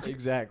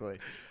 Exactly.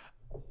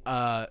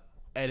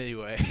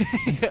 Anyway,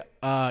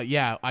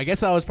 yeah, I guess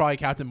that was probably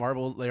Captain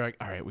Marvel. They're like,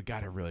 all right, we got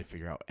to really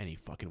figure out any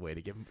fucking way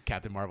to give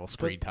Captain Marvel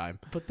screen time.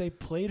 But they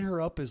played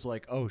her up as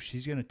like, oh,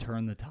 she's going to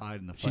turn the tide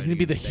in the fight. She's going to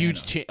be the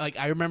huge... like,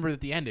 I remember at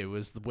the end, it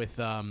was with,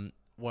 the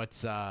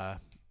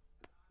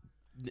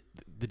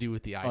dude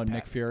with the eye. Oh,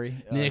 Nick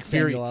Fury. Nick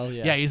Fury.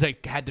 Yeah, he's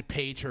like had to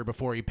page her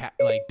before he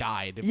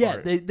died.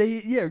 Yeah,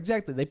 yeah,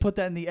 exactly. They put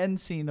that in the end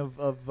scene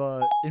of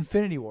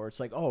Infinity War. It's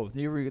like, oh,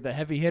 the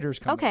heavy hitters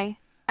come. Okay,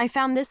 I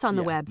found this on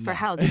the web for no.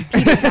 how did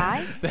Peter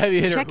die? The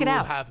heavy hitter Check it who will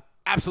out. have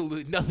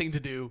absolutely nothing to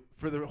do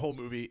for the whole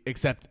movie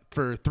except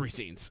for 3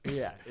 scenes.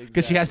 Yeah,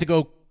 Because she has to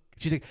go.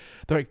 She's like,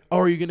 they're like, oh,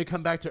 are you going to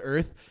come back to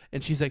Earth?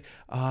 And she's like,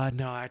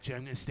 no, actually,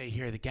 I'm going to stay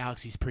here. The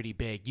galaxy's pretty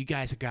big. You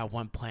guys have got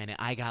 1 planet.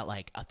 I got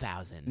like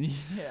 1,000.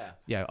 Yeah.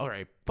 Yeah, all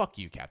right. Fuck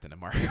you, Captain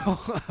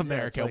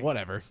America, like,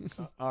 whatever.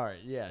 All right,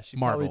 yeah. She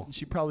Marvel.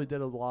 She probably did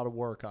a lot of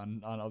work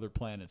on other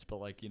planets, but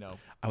like,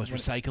 I was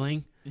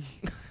recycling.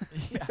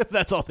 Yeah.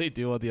 That's all they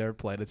do on the other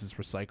planets is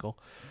recycle.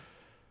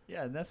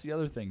 Yeah, and that's the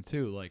other thing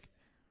too. Like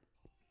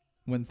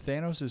when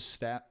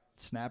Thanos'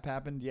 snap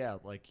happened, yeah,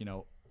 like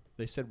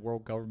they said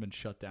world government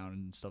shut down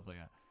and stuff like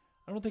that.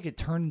 I don't think it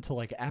turned into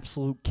like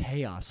absolute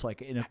chaos,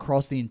 like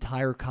across the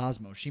entire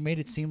cosmos. She made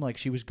it seem like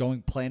she was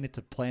going planet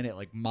to planet,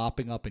 like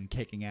mopping up and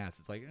kicking ass.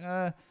 It's like,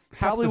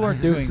 probably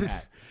weren't doing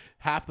that.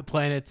 Half the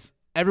planets,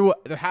 everyone,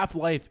 the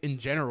half-life in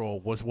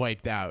general was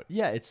wiped out.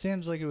 Yeah, it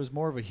seems like it was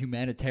more of a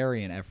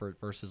humanitarian effort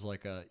versus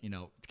like a,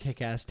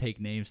 kick-ass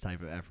take names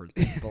type of effort.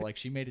 But like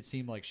she made it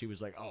seem like she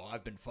was like, oh,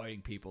 I've been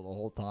fighting people the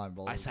whole time.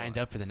 Blah, blah, I signed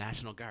up for the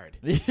National Guard.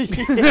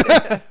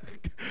 Yeah.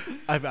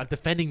 I'm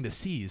defending the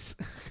seas.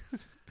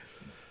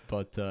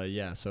 But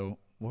yeah, so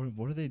what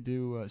do they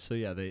do? So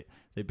yeah, they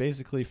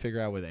basically figure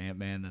out with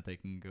Ant-Man that they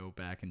can go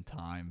back in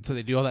time. So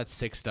they do all that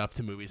sick stuff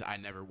to movies I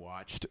never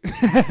watched.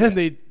 And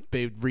they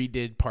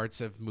redid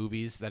parts of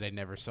movies that I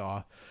never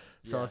saw.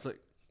 So I was like,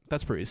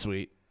 that's pretty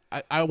sweet.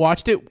 I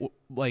watched it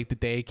like the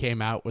day it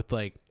came out with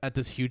like at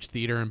this huge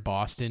theater in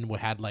Boston. We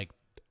had like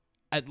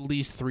at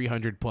least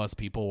 300 plus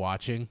people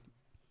watching.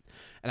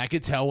 And I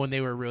could tell when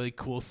they were really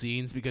cool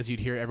scenes because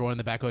you'd hear everyone in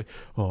the back going,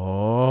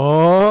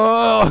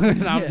 oh,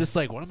 and I'm just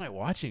like, what am I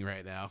watching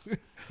right now?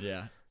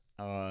 Yeah.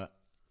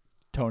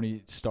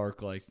 Tony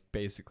Stark like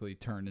basically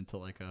turned into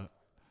like a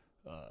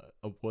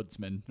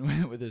woodsman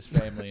with his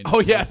family.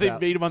 And They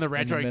made him on the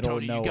ranch. Like,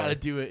 Tony, you got to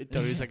do it.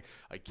 Tony's like,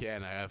 I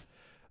can't. I have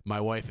my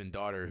wife and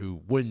daughter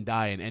who wouldn't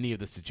die in any of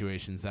the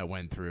situations that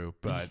went through,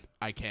 but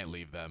I can't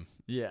leave them.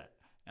 Yeah.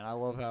 And I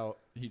love how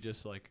he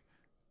just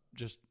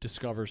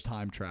discovers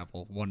time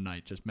travel one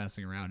night, just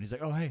messing around. He's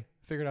like, "Oh, hey,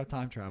 figured out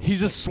time travel."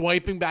 He's just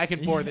swiping back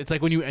and forth. It's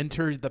like when you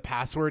enter the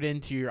password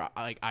into your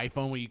like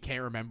iPhone when you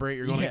can't remember it.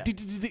 You're going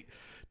like,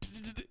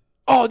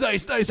 oh,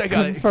 nice, I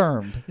got it.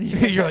 Confirmed.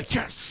 You're like,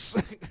 yes.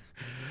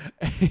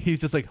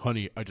 He's just like,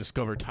 honey, I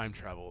discovered time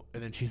travel,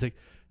 and then she's like,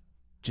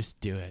 just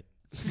do it.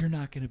 You're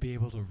not gonna be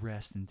able to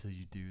rest until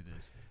you do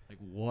this. Like,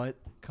 what?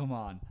 Come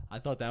on. I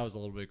thought that was a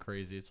little bit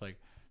crazy. It's like,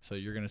 so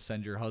you're gonna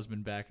send your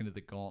husband back into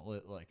the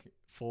gauntlet, like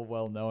full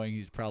well knowing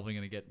he's probably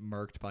gonna get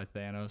murked by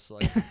Thanos.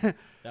 Like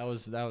that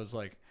was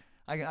like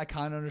I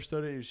kind of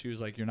understood it. She was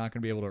like, you're not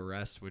gonna be able to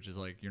rest, which is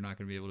like you're not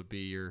gonna be able to be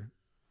your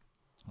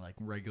like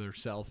regular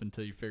self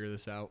until you figure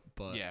this out.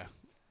 But yeah,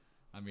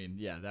 I mean,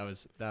 yeah, that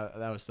was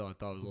still I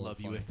thought was a little love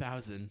funny. you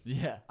 1,000.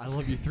 Yeah, I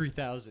love you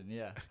 3,000.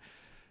 Yeah.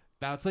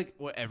 Now it's like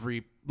what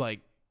every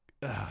like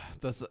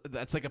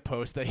that's like a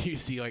post that you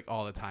see like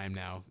all the time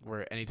now,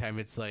 where anytime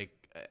it's like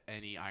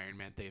any Iron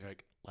Man thing,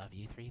 like love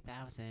you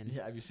 3,000.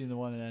 Yeah, have you seen the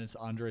one and then it's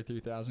Andre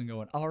 3000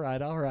 going, all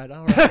right.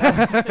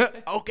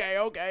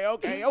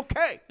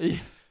 okay. Yeah.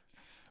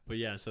 But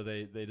yeah, so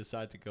they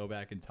decide to go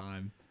back in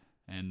time,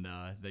 and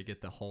they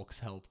get the Hulk's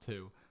help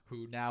too,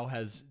 who now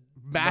has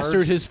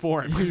mastered his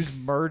form. Who's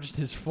merged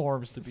his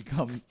forms to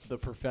become the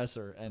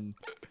Professor, and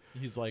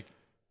he's like,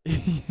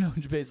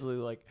 basically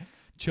like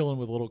chilling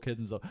with little kids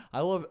and stuff. I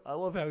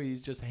love how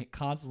he's just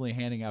constantly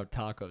handing out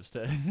tacos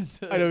to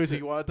I know he's like,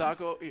 you want a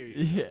taco? Here.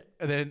 Yeah.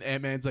 And then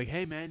Ant-Man's like,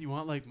 hey man, you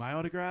want like my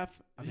autograph?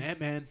 I'm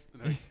Ant-Man.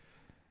 And like,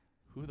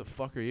 who the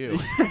fuck are you?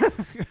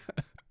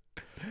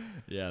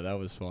 Yeah, that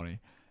was funny.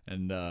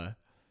 And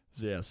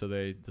so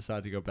they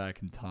decide to go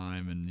back in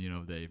time,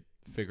 and they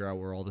figure out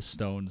where all the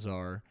stones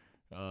are.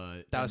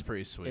 That was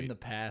pretty sweet. In the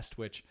past,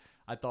 which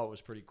I thought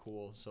was pretty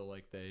cool. So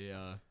like they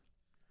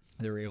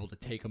they were able to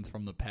take him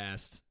from the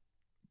past,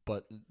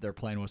 but their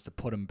plan was to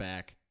put him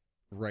back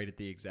right at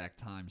the exact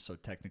time. So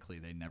technically,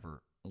 they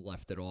never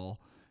left at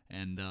all.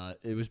 And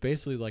it was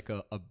basically like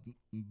a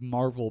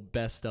Marvel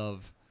best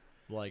of,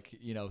 like,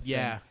 you know,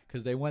 Yeah.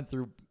 because they went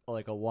through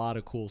like a lot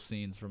of cool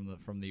scenes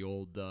from the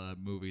old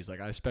movies.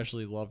 Like I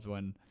especially loved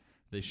when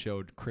they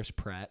showed Chris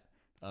Pratt.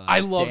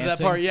 I love that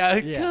dancing. part. Yeah,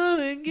 Yeah. come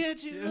and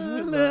get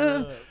your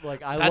love.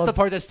 Like That's the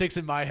part that sticks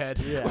in my head.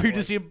 Yeah, where you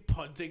just see him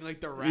punting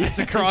like the rats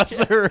across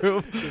the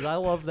room. Because I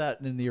love that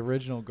in the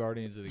original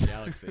Guardians of the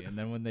Galaxy, and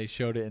then when they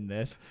showed it in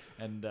this,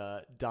 and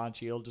Don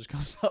Cheadle just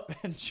comes up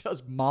and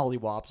just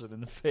mollywops him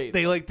in the face.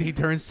 He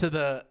turns to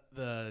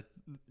the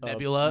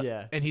Nebula,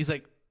 yeah. and he's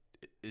like,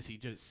 "Is he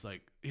just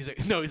like?" He's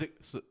like, "No." He's like,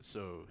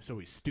 "So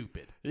he's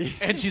stupid,"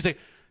 and she's like,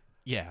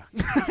 "Yeah,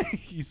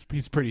 he's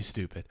pretty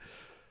stupid."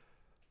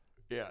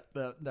 Yeah,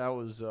 that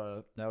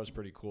was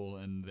pretty cool,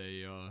 and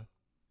they.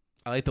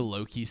 I like the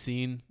Loki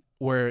scene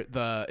where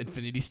the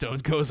Infinity Stone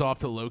goes off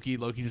to Loki.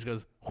 Loki just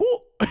goes, "Whoo!"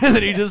 and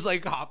then he just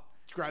like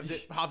grabs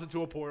it, hops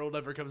into a portal,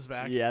 never comes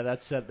back. Yeah,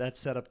 that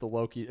set up the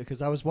Loki,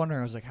 because I was wondering,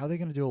 I was like, how are they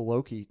going to do a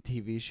Loki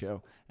TV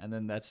show? And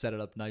then that set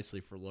it up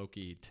nicely for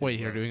Loki to. Wait,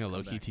 you're doing a come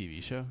Loki back.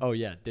 TV show? Oh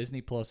yeah,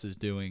 Disney Plus is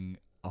doing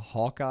a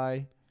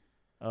Hawkeye,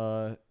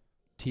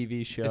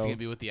 TV show. Is it gonna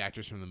be with the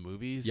actors from the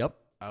movies? Yep.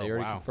 Oh, They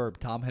already wow. confirmed.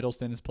 Tom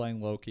Hiddleston is playing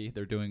Loki.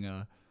 They're doing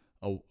a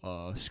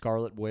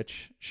Scarlet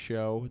Witch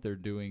show. They're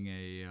doing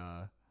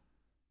a.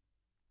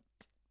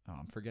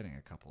 I'm forgetting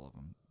a couple of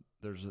them.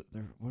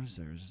 What is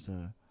there? There's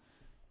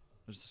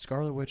the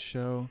Scarlet Witch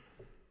show.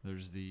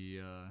 There's the.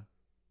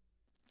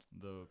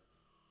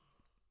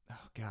 Oh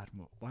God!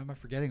 Why am I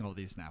forgetting all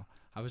these now?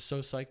 I was so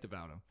psyched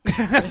about them.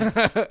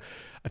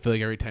 I feel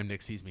like every time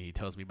Nick sees me, he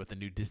tells me about the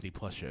new Disney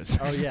Plus shows.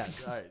 Oh yeah.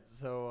 All right.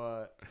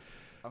 So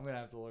I'm gonna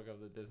have to look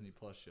up the Disney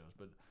Plus shows,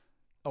 but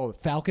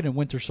Falcon and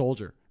Winter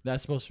Soldier.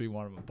 That's supposed to be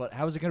one of them. But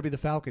how is it gonna be the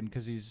Falcon?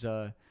 Because he's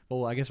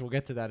well, I guess we'll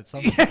get to that at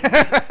some point.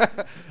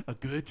 A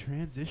good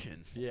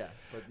transition. Yeah,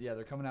 but yeah,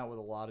 they're coming out with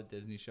a lot of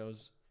Disney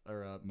shows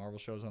or Marvel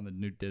shows on the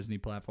new Disney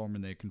platform,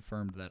 and they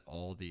confirmed that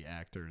all the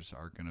actors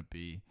are gonna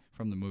be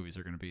from the movies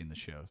are gonna be in the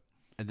show.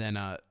 And then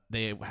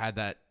they had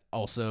that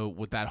also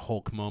with that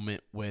Hulk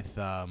moment with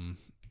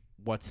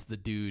what's the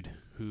dude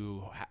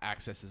who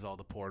accesses all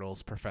the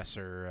portals,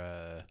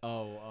 Professor?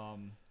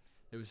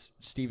 It was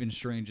Stephen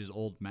Strange's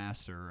old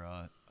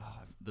master,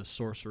 the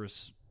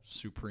Sorceress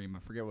Supreme. I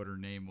forget what her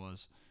name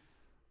was,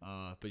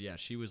 but yeah,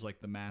 she was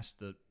like the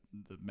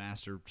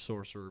master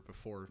sorcerer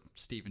before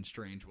Stephen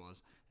Strange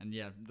was. And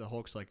yeah, the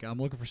Hulk's like, I'm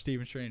looking for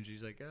Stephen Strange.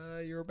 He's like,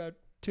 you're about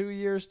 2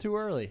 years too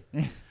early.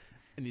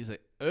 And he's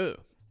like, oh.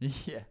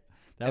 Yeah,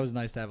 that was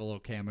nice to have a little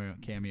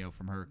cameo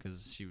from her,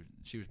 because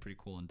she was pretty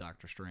cool in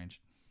Doctor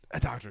Strange.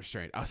 Doctor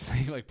Strange. I was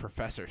saying like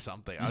Professor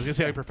something. I was gonna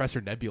say like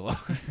Professor Nebula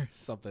or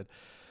something.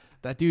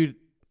 That dude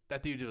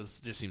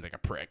just seemed like a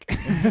prick.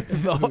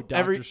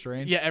 Doctor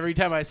Strange? Yeah, every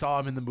time I saw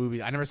him in the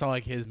movie, I never saw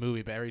like his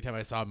movie, but every time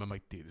I saw him, I'm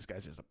like, dude, this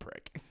guy's just a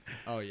prick.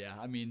 Oh yeah,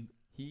 I mean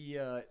he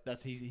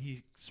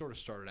sort of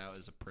started out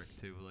as a prick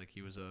too. Like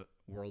he was a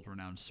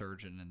world-renowned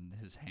surgeon, and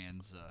his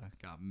hands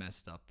got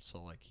messed up, so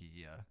like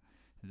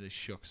they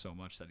shook so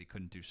much that he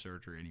couldn't do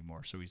surgery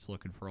anymore. So he's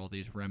looking for all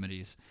these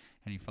remedies,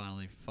 and he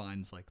finally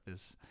finds like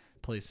this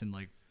place in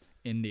like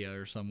India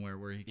or somewhere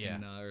where he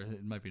can, or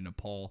it might be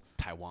Nepal,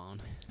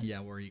 Taiwan. Yeah,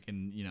 where he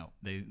can,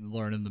 they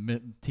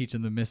learn teach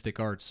him the mystic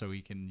arts, so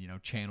he can,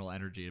 channel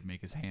energy to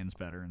make his hands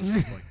better and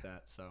stuff like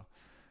that. So,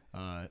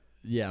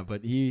 yeah,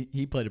 but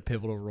he played a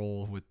pivotal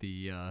role with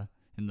the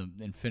in the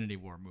Infinity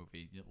War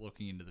movie,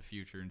 looking into the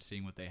future and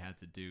seeing what they had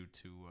to do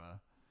to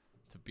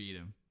beat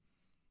him.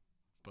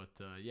 But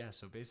yeah,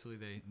 so basically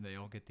they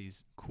all get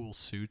these cool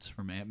suits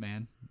from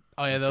Ant-Man.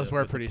 Oh yeah, those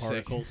were pretty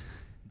sick.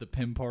 The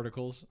Pym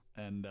particles,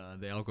 and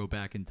they all go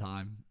back in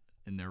time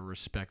in their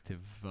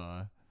respective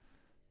worlds,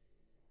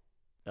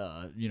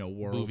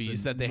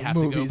 movies that they and have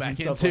to go movies back and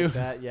stuff into. like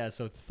that. Yeah,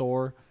 so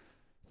Thor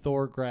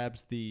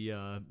grabs the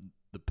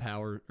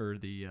power, or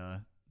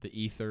the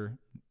ether,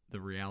 the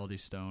reality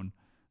stone,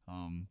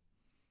 and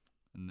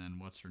then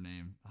what's her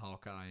name,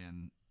 Hawkeye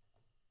and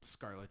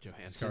Scarlett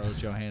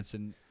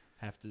Johansson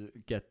have to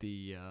get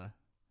the.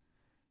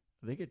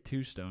 They get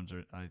two stones,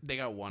 or they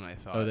got one. I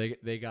thought. Oh,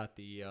 they got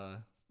the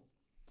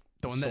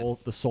one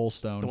the Soul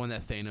Stone, the one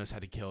that Thanos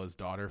had to kill his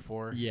daughter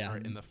for. Yeah,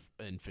 in the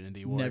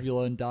Infinity War.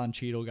 Nebula and Don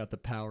Cheadle got the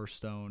Power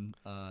Stone.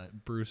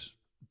 Bruce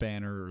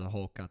Banner, or the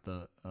Hulk, got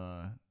the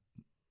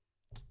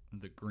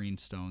Green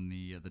Stone,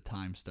 the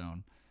Time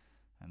Stone,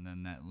 and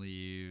then that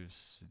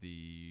leaves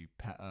the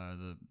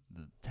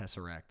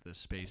Tesseract, the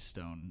Space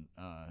Stone.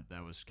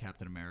 That was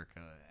Captain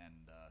America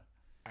and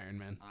Iron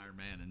Man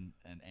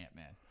and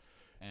Ant-Man.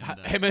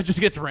 And Him just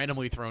gets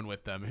randomly thrown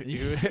with them.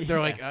 They're Yeah.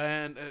 like,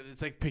 and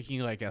it's like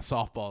picking like a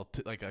softball,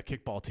 like a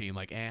kickball team,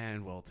 like,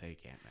 and we'll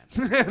take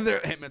Ant-Man. And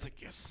Ant-Man's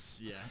like, yes.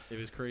 yeah, it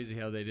was crazy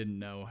how they didn't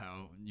know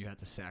how you had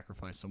to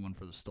sacrifice someone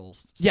for the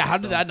Yeah, how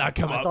did that not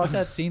come I up? thought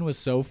that scene was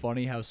so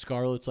funny. How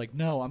Scarlett's like,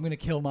 "No, I'm gonna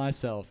kill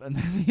myself," and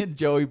then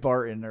Joey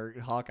Barton or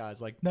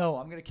Hawkeye's like, "No,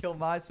 I'm gonna kill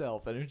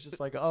myself," and it's just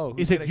like, "Oh,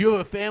 He's like, you have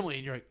a family,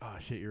 and you're like, oh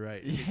shit, you're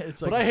right. Yeah,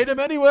 it's But like, I hate him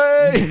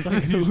anyway. It's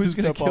like, You who's just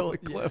gonna jump off kill the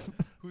cliff?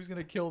 yeah, who's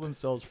gonna kill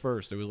themselves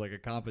first? It was like a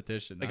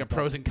competition, Like I a thought-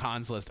 pros and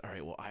cons list. All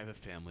right, well, I have a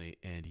family,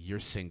 and you're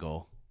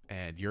single,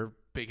 and your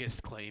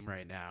biggest claim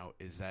right now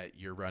is that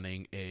you're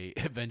running a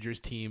Avengers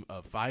team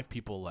of 5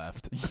 people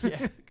left.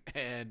 Yeah.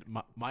 And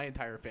my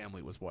entire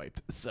family was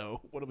wiped.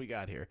 So what do we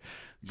got here?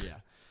 Yeah,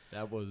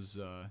 that was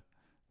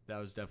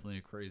definitely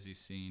a crazy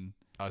scene.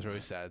 I was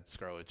really sad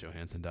Scarlett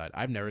Johansson died.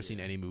 I've never seen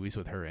any movies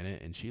with her in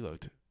it, and she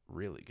looked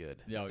really good.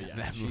 Oh in yeah,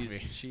 that movie.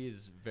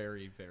 she's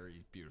very,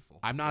 very beautiful.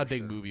 I'm not for a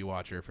big sure. movie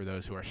watcher. For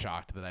those who are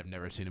shocked that I've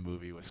never seen a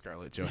movie with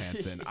Scarlett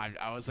Johansson,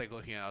 I was like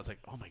looking at it, I was like,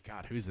 oh my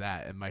god, who's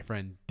that? And my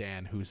friend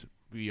Dan,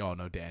 we all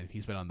know Dan,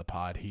 he's been on the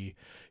pod. He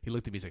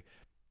looked at me, he's like,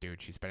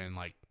 dude, she's been in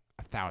like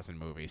 1,000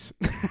 movies.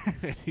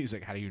 He's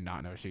like, how do you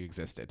not know she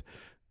existed?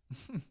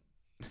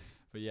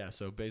 But yeah,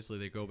 so basically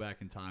they go back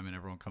in time and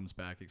everyone comes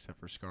back except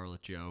for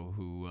Scarlet Joe,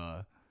 who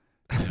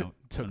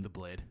Took the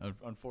blade.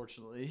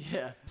 unfortunately,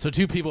 yeah. So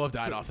 2 people have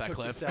died off that took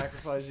cliff. The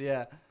sacrifice,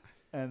 yeah.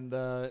 And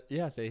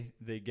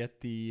they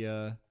get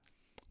the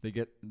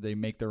they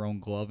make their own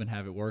glove and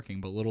have it working,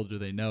 but little do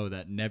they know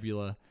that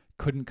Nebula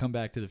couldn't come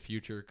back to the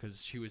future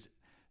because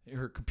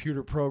her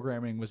computer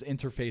programming was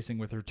interfacing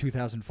with her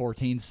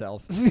 2014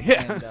 self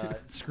and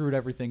screwed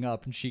everything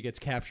up, and she gets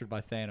captured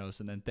by Thanos,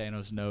 and then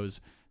Thanos knows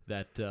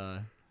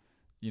that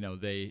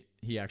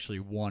he actually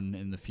won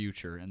in the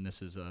future, and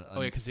this is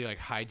because he like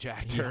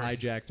hijacked he her,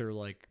 hijacked her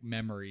like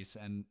memories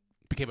and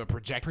became a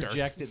projector.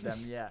 projected them,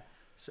 yeah.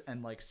 So,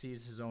 and like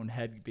sees his own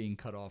head being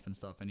cut off and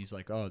stuff, and he's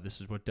like, "Oh, this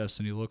is what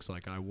destiny looks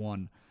like. I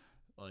won."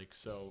 Like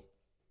so,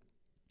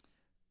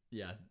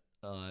 yeah.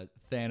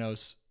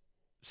 Thanos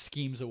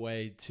schemes a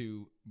way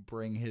to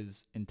bring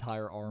his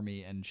entire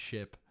army and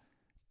ship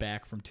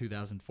back from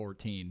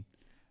 2014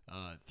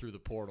 through the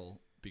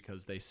portal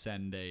because they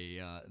send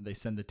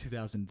the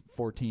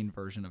 2014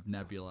 version of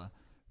Nebula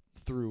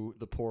through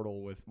the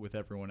portal with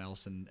everyone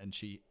else, and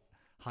she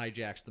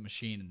hijacks the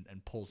machine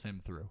and pulls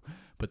him through.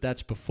 But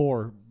that's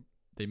before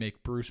they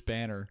make Bruce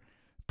Banner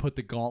put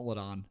the gauntlet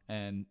on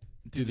and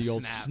do the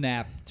old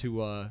snap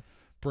to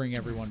bring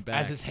everyone back.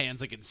 As his hand's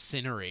like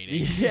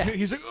incinerating. Yeah.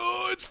 He's like,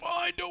 oh, it's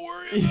fine. Don't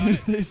worry about it.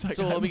 He's like,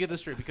 So let me get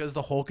this straight. Because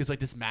the Hulk is like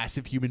this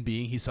massive human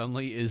being, he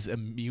suddenly is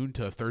immune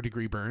to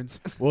 3rd-degree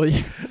burns. Well,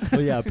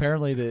 yeah.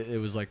 Apparently,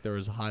 it was like there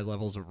was high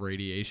levels of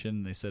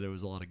radiation. They said it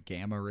was a lot of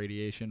gamma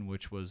radiation,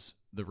 which was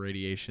the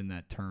radiation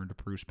that turned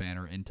Bruce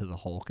Banner into the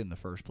Hulk in the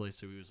first place.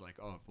 So he was like,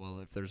 "Oh, well,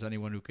 if there's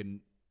anyone who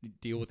can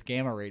deal with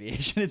gamma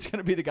radiation, it's going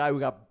to be the guy who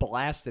got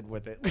blasted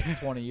with it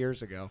like 20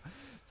 years ago."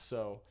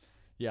 So,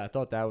 yeah, I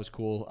thought that was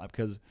cool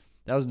because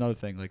that was another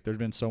thing. Like, there's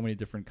been so many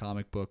different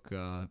comic book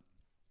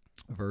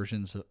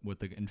versions with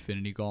the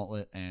Infinity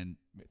Gauntlet, and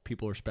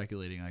people are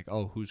speculating like,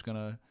 "Oh, who's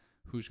gonna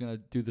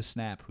do the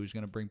snap? Who's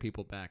gonna bring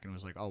people back?" And it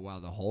was like, "Oh wow,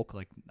 the Hulk!"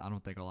 Like, I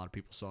don't think a lot of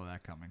people saw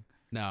that coming.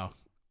 No,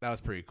 that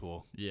was pretty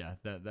cool. Yeah,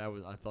 that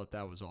was. I thought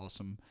that was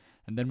awesome.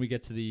 And then we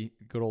get to the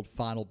good old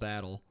final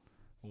battle.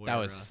 Where, That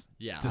was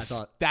I just,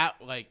 thought that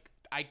like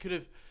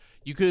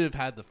you could have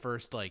had the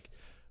first like,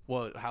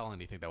 well, how long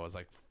do you think that was?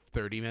 Like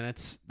 30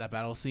 minutes, that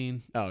battle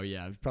scene? Oh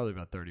yeah, it was probably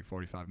about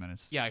 30-45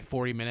 minutes. Yeah, like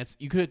 40 minutes.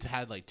 You could have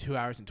had like 2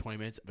 hours and 20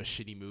 minutes of a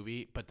shitty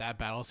movie, but that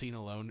battle scene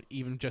alone,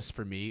 even just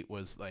for me,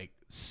 was like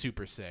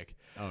super sick.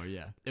 Oh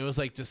yeah. It was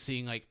like just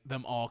seeing like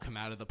them all come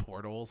out of the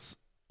portals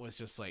was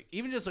just like,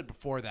 even just like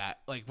before that,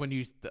 like when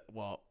you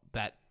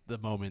the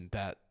moment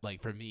that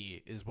like for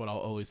me is what I'll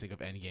always think of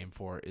Endgame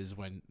for is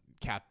when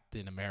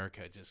Captain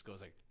America just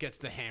goes like gets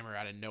the hammer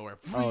out of nowhere.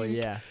 Oh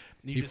yeah.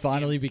 You He just see him.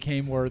 finally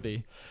became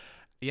worthy.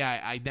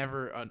 Yeah,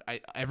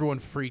 everyone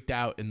freaked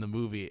out in the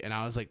movie, and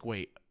I was like,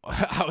 wait,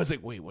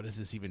 what does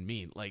this even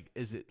mean? Like,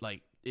 is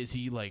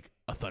he like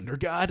a thunder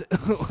god?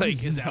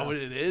 Like, is that what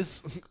it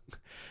is?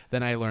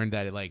 Then I learned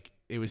that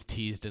it was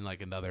teased in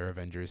like another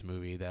Avengers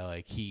movie that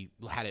like he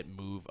had it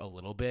move a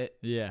little bit.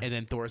 Yeah. And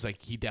then Thor's like,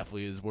 he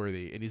definitely is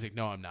worthy, and he's like,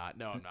 no, I'm not.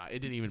 It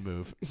didn't even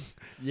move.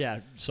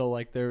 Yeah, so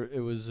like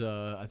it was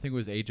I think it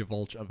was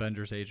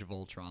Avengers Age of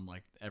Ultron,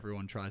 like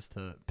everyone tries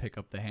to pick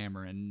up the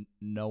hammer and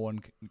no one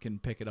can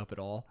pick it up at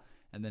all,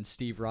 and then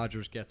Steve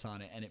Rogers gets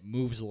on it and it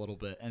moves a little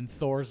bit, and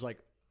Thor's like,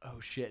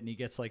 oh shit, and he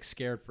gets like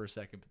scared for a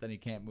second, but then he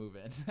can't move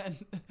it.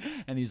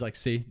 And he's like,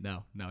 see,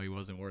 no, he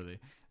wasn't worthy.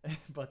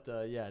 But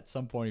yeah, at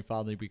some point he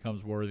finally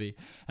becomes worthy,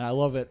 and I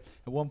love it.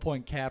 At one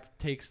point Cap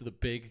takes the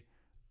big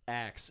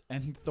axe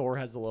and Thor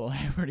has the little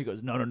hammer, and he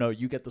goes, no,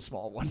 you get the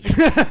small one.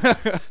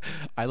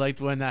 I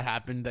liked when that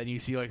happened. Then you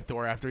see like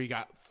Thor after he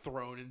got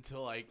thrown into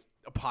like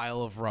a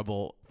pile of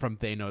rubble from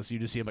Thanos. You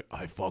just see him like,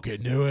 I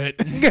fucking knew it.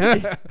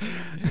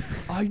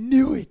 I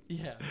knew it.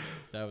 Yeah,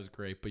 that was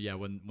great. But yeah,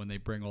 when they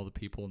bring all the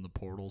people in the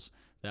portals,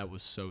 that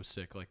was so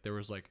sick. Like there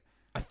was like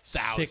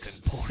 1,000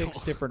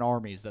 six different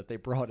armies that they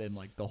brought in.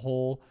 Like the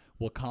whole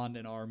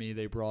Wakandan army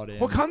they brought in.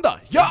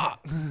 Wakanda, yeah.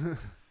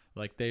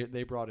 Like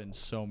they brought in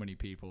so many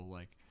people.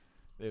 Like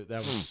that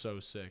was so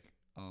sick.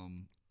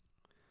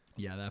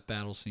 Yeah, that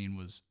battle scene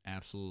was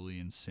absolutely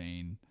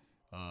insane.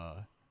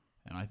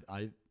 And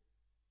I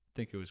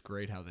think it was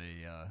great how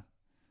they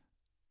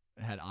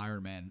had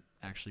Iron Man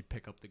actually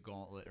pick up the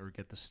gauntlet or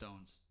get the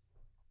stones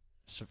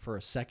so for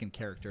a second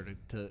character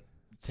to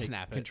take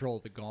control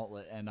of the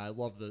gauntlet. And I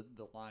love the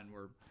line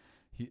where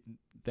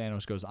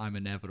Thanos goes, "I'm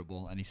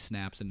inevitable," and he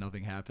snaps and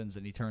nothing happens,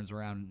 and he turns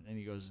around and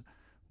he goes,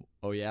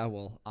 "Oh yeah,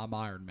 well I'm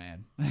Iron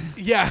Man."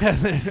 Yeah.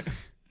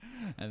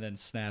 And then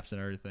snaps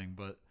and everything.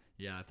 But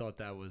yeah, I thought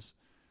that was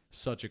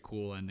such a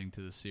cool ending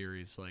to the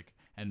series. Like,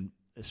 and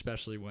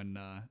especially when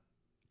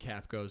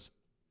Cap goes,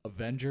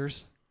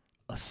 "Avengers,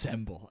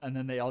 assemble," and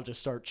then they all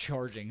just start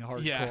charging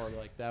hardcore. Yeah.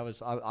 Like that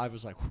was, I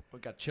was like, I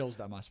got chills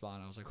down my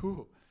spine. I was like,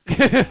 "Whoo!"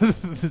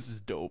 This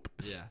is dope.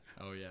 Yeah.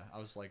 Oh yeah. I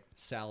was like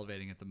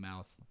salivating at the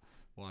mouth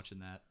watching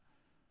that.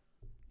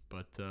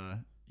 But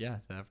yeah,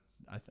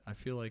 I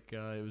feel like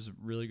it was a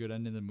really good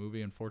ending to the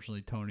movie.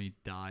 Unfortunately, Tony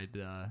died.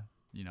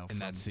 In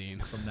that scene.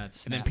 From that And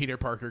snap. then Peter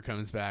Parker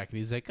comes back and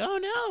he's like, "Oh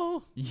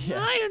no,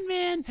 Yeah. Iron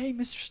Man." Hey,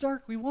 Mr.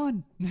 Stark, we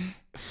won.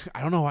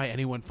 I don't know why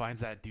anyone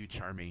finds that dude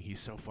charming. He's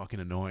so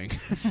fucking annoying.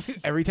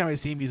 Every time I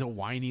see him, he's a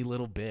whiny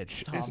little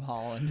bitch. Tom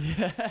Holland.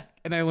 Yeah.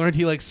 And I learned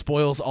he like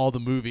spoils all the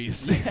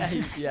movies.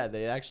 Yeah,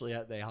 they actually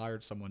they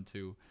hired someone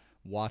to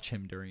watch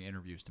him during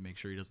interviews to make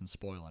sure he doesn't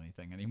spoil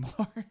anything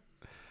anymore.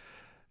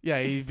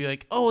 Yeah, he'd be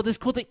like, "Oh, this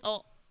cool thing."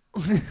 Oh,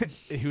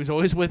 he was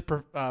always with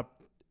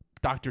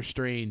Doctor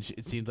Strange.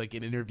 It seems like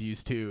in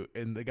interviews too,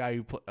 and the guy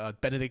who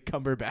Benedict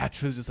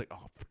Cumberbatch was just like,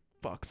 "Oh, for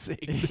fuck's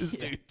sake, this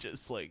dude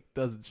just like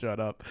doesn't shut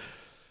up."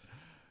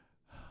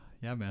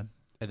 Yeah, man.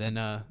 And then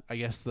I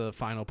guess the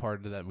final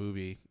part of that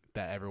movie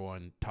that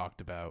everyone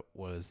talked about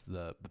was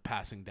the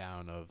passing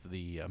down of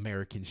the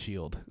American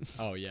shield.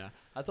 Oh yeah,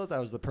 I thought that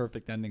was the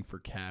perfect ending for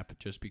Cap,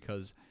 just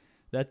because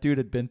that dude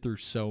had been through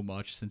so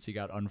much since he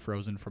got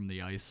unfrozen from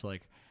the ice.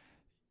 Like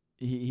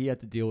he had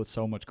to deal with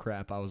so much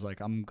crap. I was like,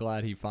 I'm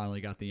glad he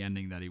finally got the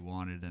ending that he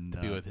wanted and To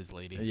be with his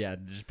lady. Yeah,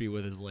 just be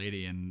with his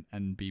lady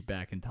and be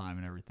back in time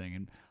and everything.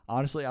 And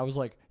honestly, I was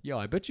like, yo,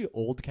 I bet you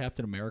old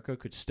Captain America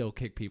could still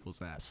kick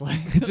people's ass.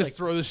 Like Just like,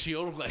 throw the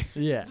shield like.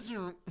 yeah.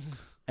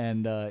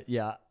 And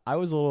yeah, I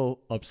was a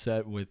little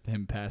upset with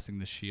him passing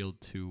the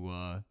shield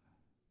to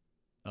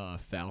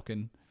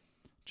Falcon,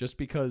 just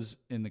because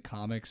in the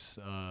comics,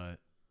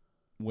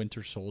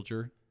 Winter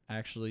Soldier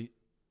actually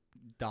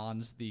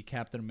dons the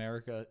Captain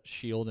America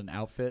shield and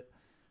outfit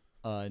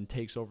and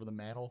takes over the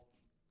mantle.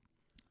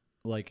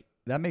 Like,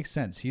 that makes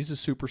sense. He's a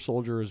super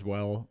soldier as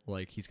well.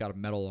 Like, he's got a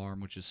metal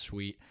arm, which is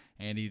sweet,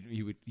 and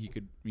he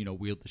could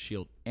wield the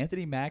shield.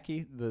 Anthony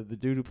Mackie, the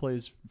dude who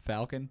plays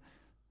Falcon,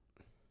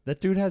 that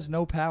dude has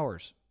no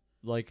powers.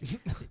 Like,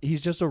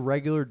 he's just a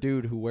regular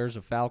dude who wears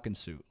a Falcon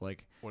suit.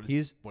 Like, what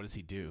does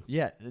he do?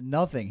 Yeah,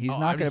 nothing. He's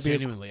not I'm going to just be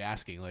genuinely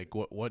asking. Like,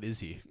 what is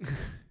he?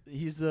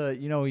 He's the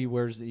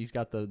he's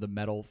got the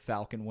metal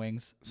Falcon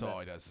wings. So all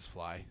he does is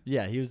fly.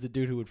 Yeah, he was the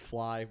dude who would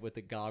fly with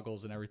the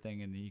goggles and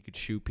everything, and he could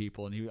shoot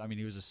people. And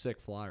he was a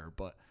sick flyer.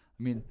 But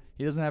I mean,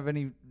 he doesn't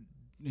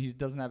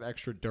have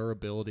extra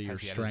durability or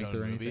strength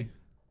or anything. Movie?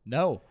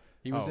 No,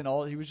 he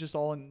was just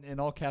all in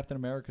all Captain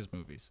America's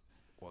movies.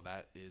 Well,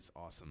 that is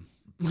awesome.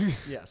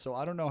 Yeah, so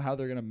I don't know how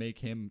they're gonna make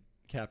him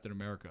Captain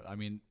America. I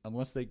mean,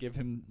 unless they give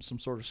him some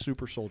sort of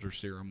super soldier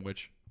serum,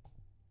 which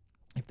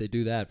if they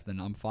do that, then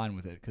I'm fine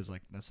with it, because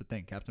like that's the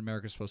thing. Captain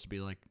America's supposed to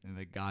be like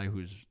the guy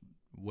who's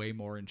way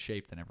more in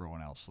shape than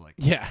everyone else. Like,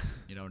 yeah,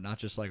 not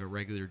just like a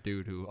regular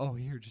dude who, oh,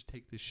 here, just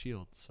take this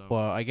shield. So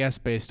well, I guess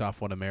based off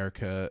what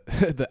America,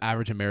 the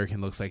average American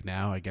looks like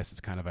now, I guess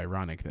it's kind of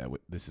ironic that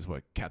this is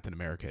what Captain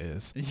America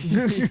is.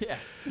 Yeah.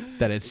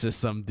 That it's just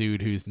some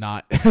dude who's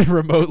not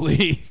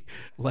remotely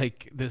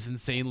like this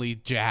insanely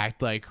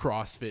jacked, like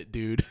CrossFit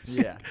dude.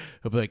 Yeah.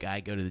 He'll be like,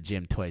 I go to the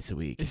gym twice a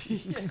week.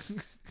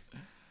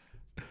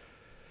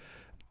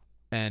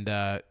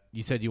 And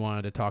you said you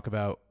wanted to talk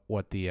about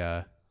what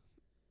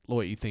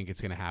you think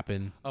it's going to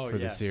happen for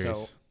the series.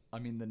 So, I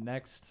mean,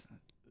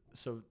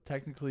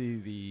 technically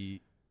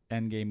the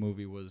Endgame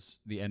movie was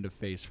the end of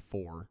Phase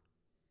 4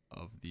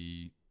 of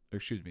I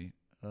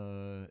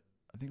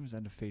think it was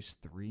end of Phase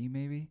 3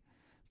 maybe,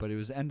 but it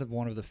was end of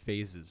one of the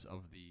phases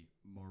of the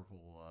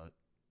Marvel,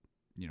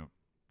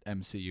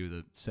 MCU,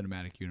 the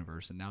cinematic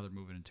universe, and now they're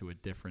moving into a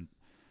different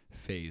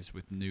phase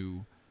with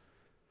new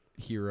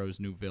heroes,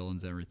 new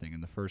villains, everything.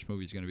 And the first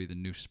movie is going to be the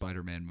new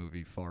Spider-Man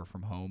movie, Far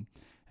From Home,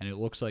 and it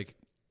looks like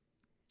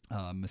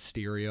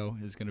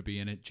Mysterio is going to be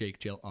in it. Jake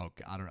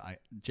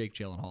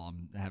Gyllenhaal,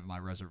 I'm having my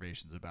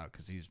reservations about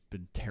because he's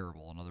been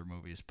terrible in other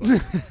movies,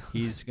 but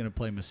he's going to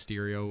play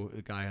Mysterio.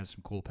 The guy has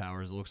some cool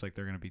powers. It looks like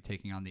they're going to be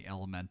taking on the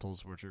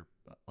Elementals, which are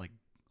like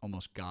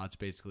almost gods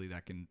basically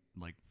that can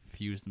like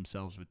fuse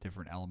themselves with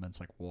different elements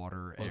like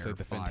water, Looks air, like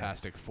the fire.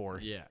 Fantastic Four.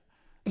 Yeah.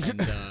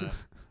 And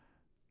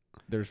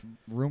there's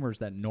rumors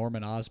that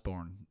Norman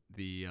Osborn,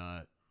 the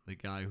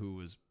guy who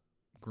was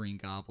Green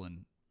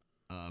Goblin,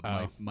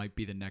 might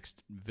be the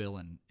next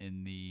villain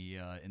in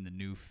the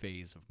new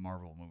phase of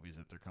Marvel movies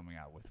that they're coming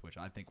out with, which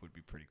I think would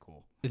be pretty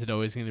cool. Is it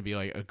always going to be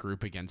like a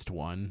group against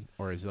one,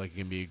 or is it like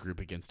going to be a group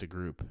against a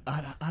group?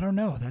 I don't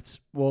know.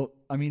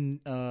 I mean,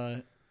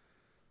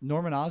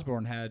 Norman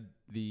Osborn had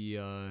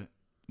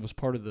was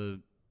part of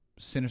the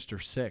Sinister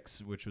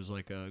Six, which was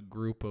like a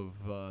group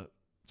of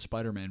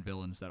Spider-Man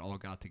villains that all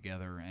got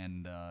together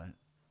and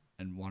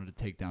wanted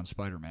to take down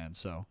Spider-Man.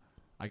 So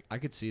I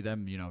could see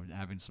them,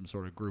 having some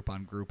sort of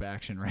group-on-group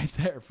action right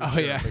there. For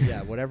sure. Yeah, but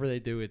yeah. Whatever they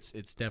do, it's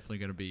definitely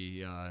going to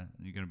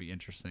be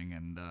interesting.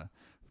 And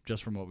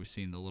just from what we've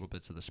seen, the little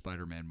bits of the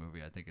Spider-Man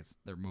movie, I think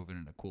they're moving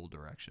in a cool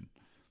direction.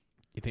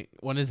 You think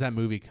when does that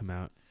movie come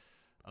out?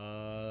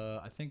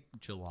 I think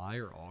July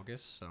or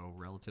August, so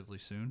relatively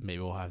soon.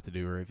 Maybe we'll have to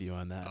do a review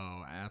on that.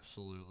 Oh,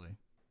 absolutely.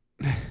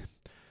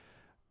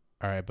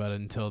 All right, but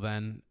until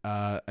then,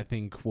 I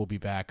think we'll be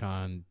back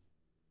on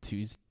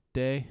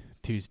Tuesday.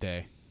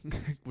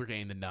 We're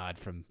getting the nod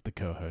from the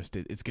co-host.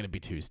 It's going to be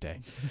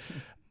Tuesday.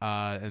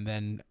 And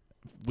then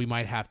we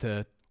might have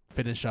to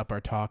finish up our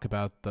talk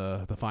about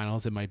the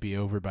finals. It might be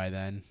over by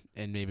then,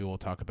 and maybe we'll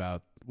talk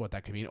about what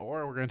that could mean,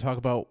 or we're going to talk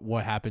about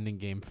what happened in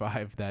Game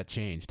 5 that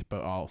changed,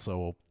 but also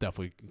we'll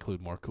definitely include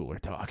more cooler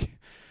talk.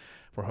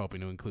 We're hoping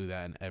to include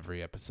that in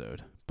every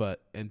episode.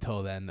 But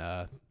until then,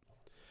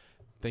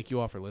 thank you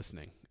all for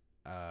listening.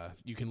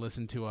 You can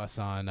listen to us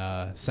on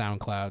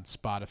SoundCloud,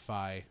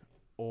 Spotify,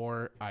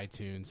 or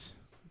iTunes.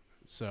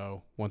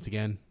 So once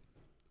again,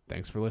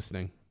 thanks for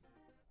listening.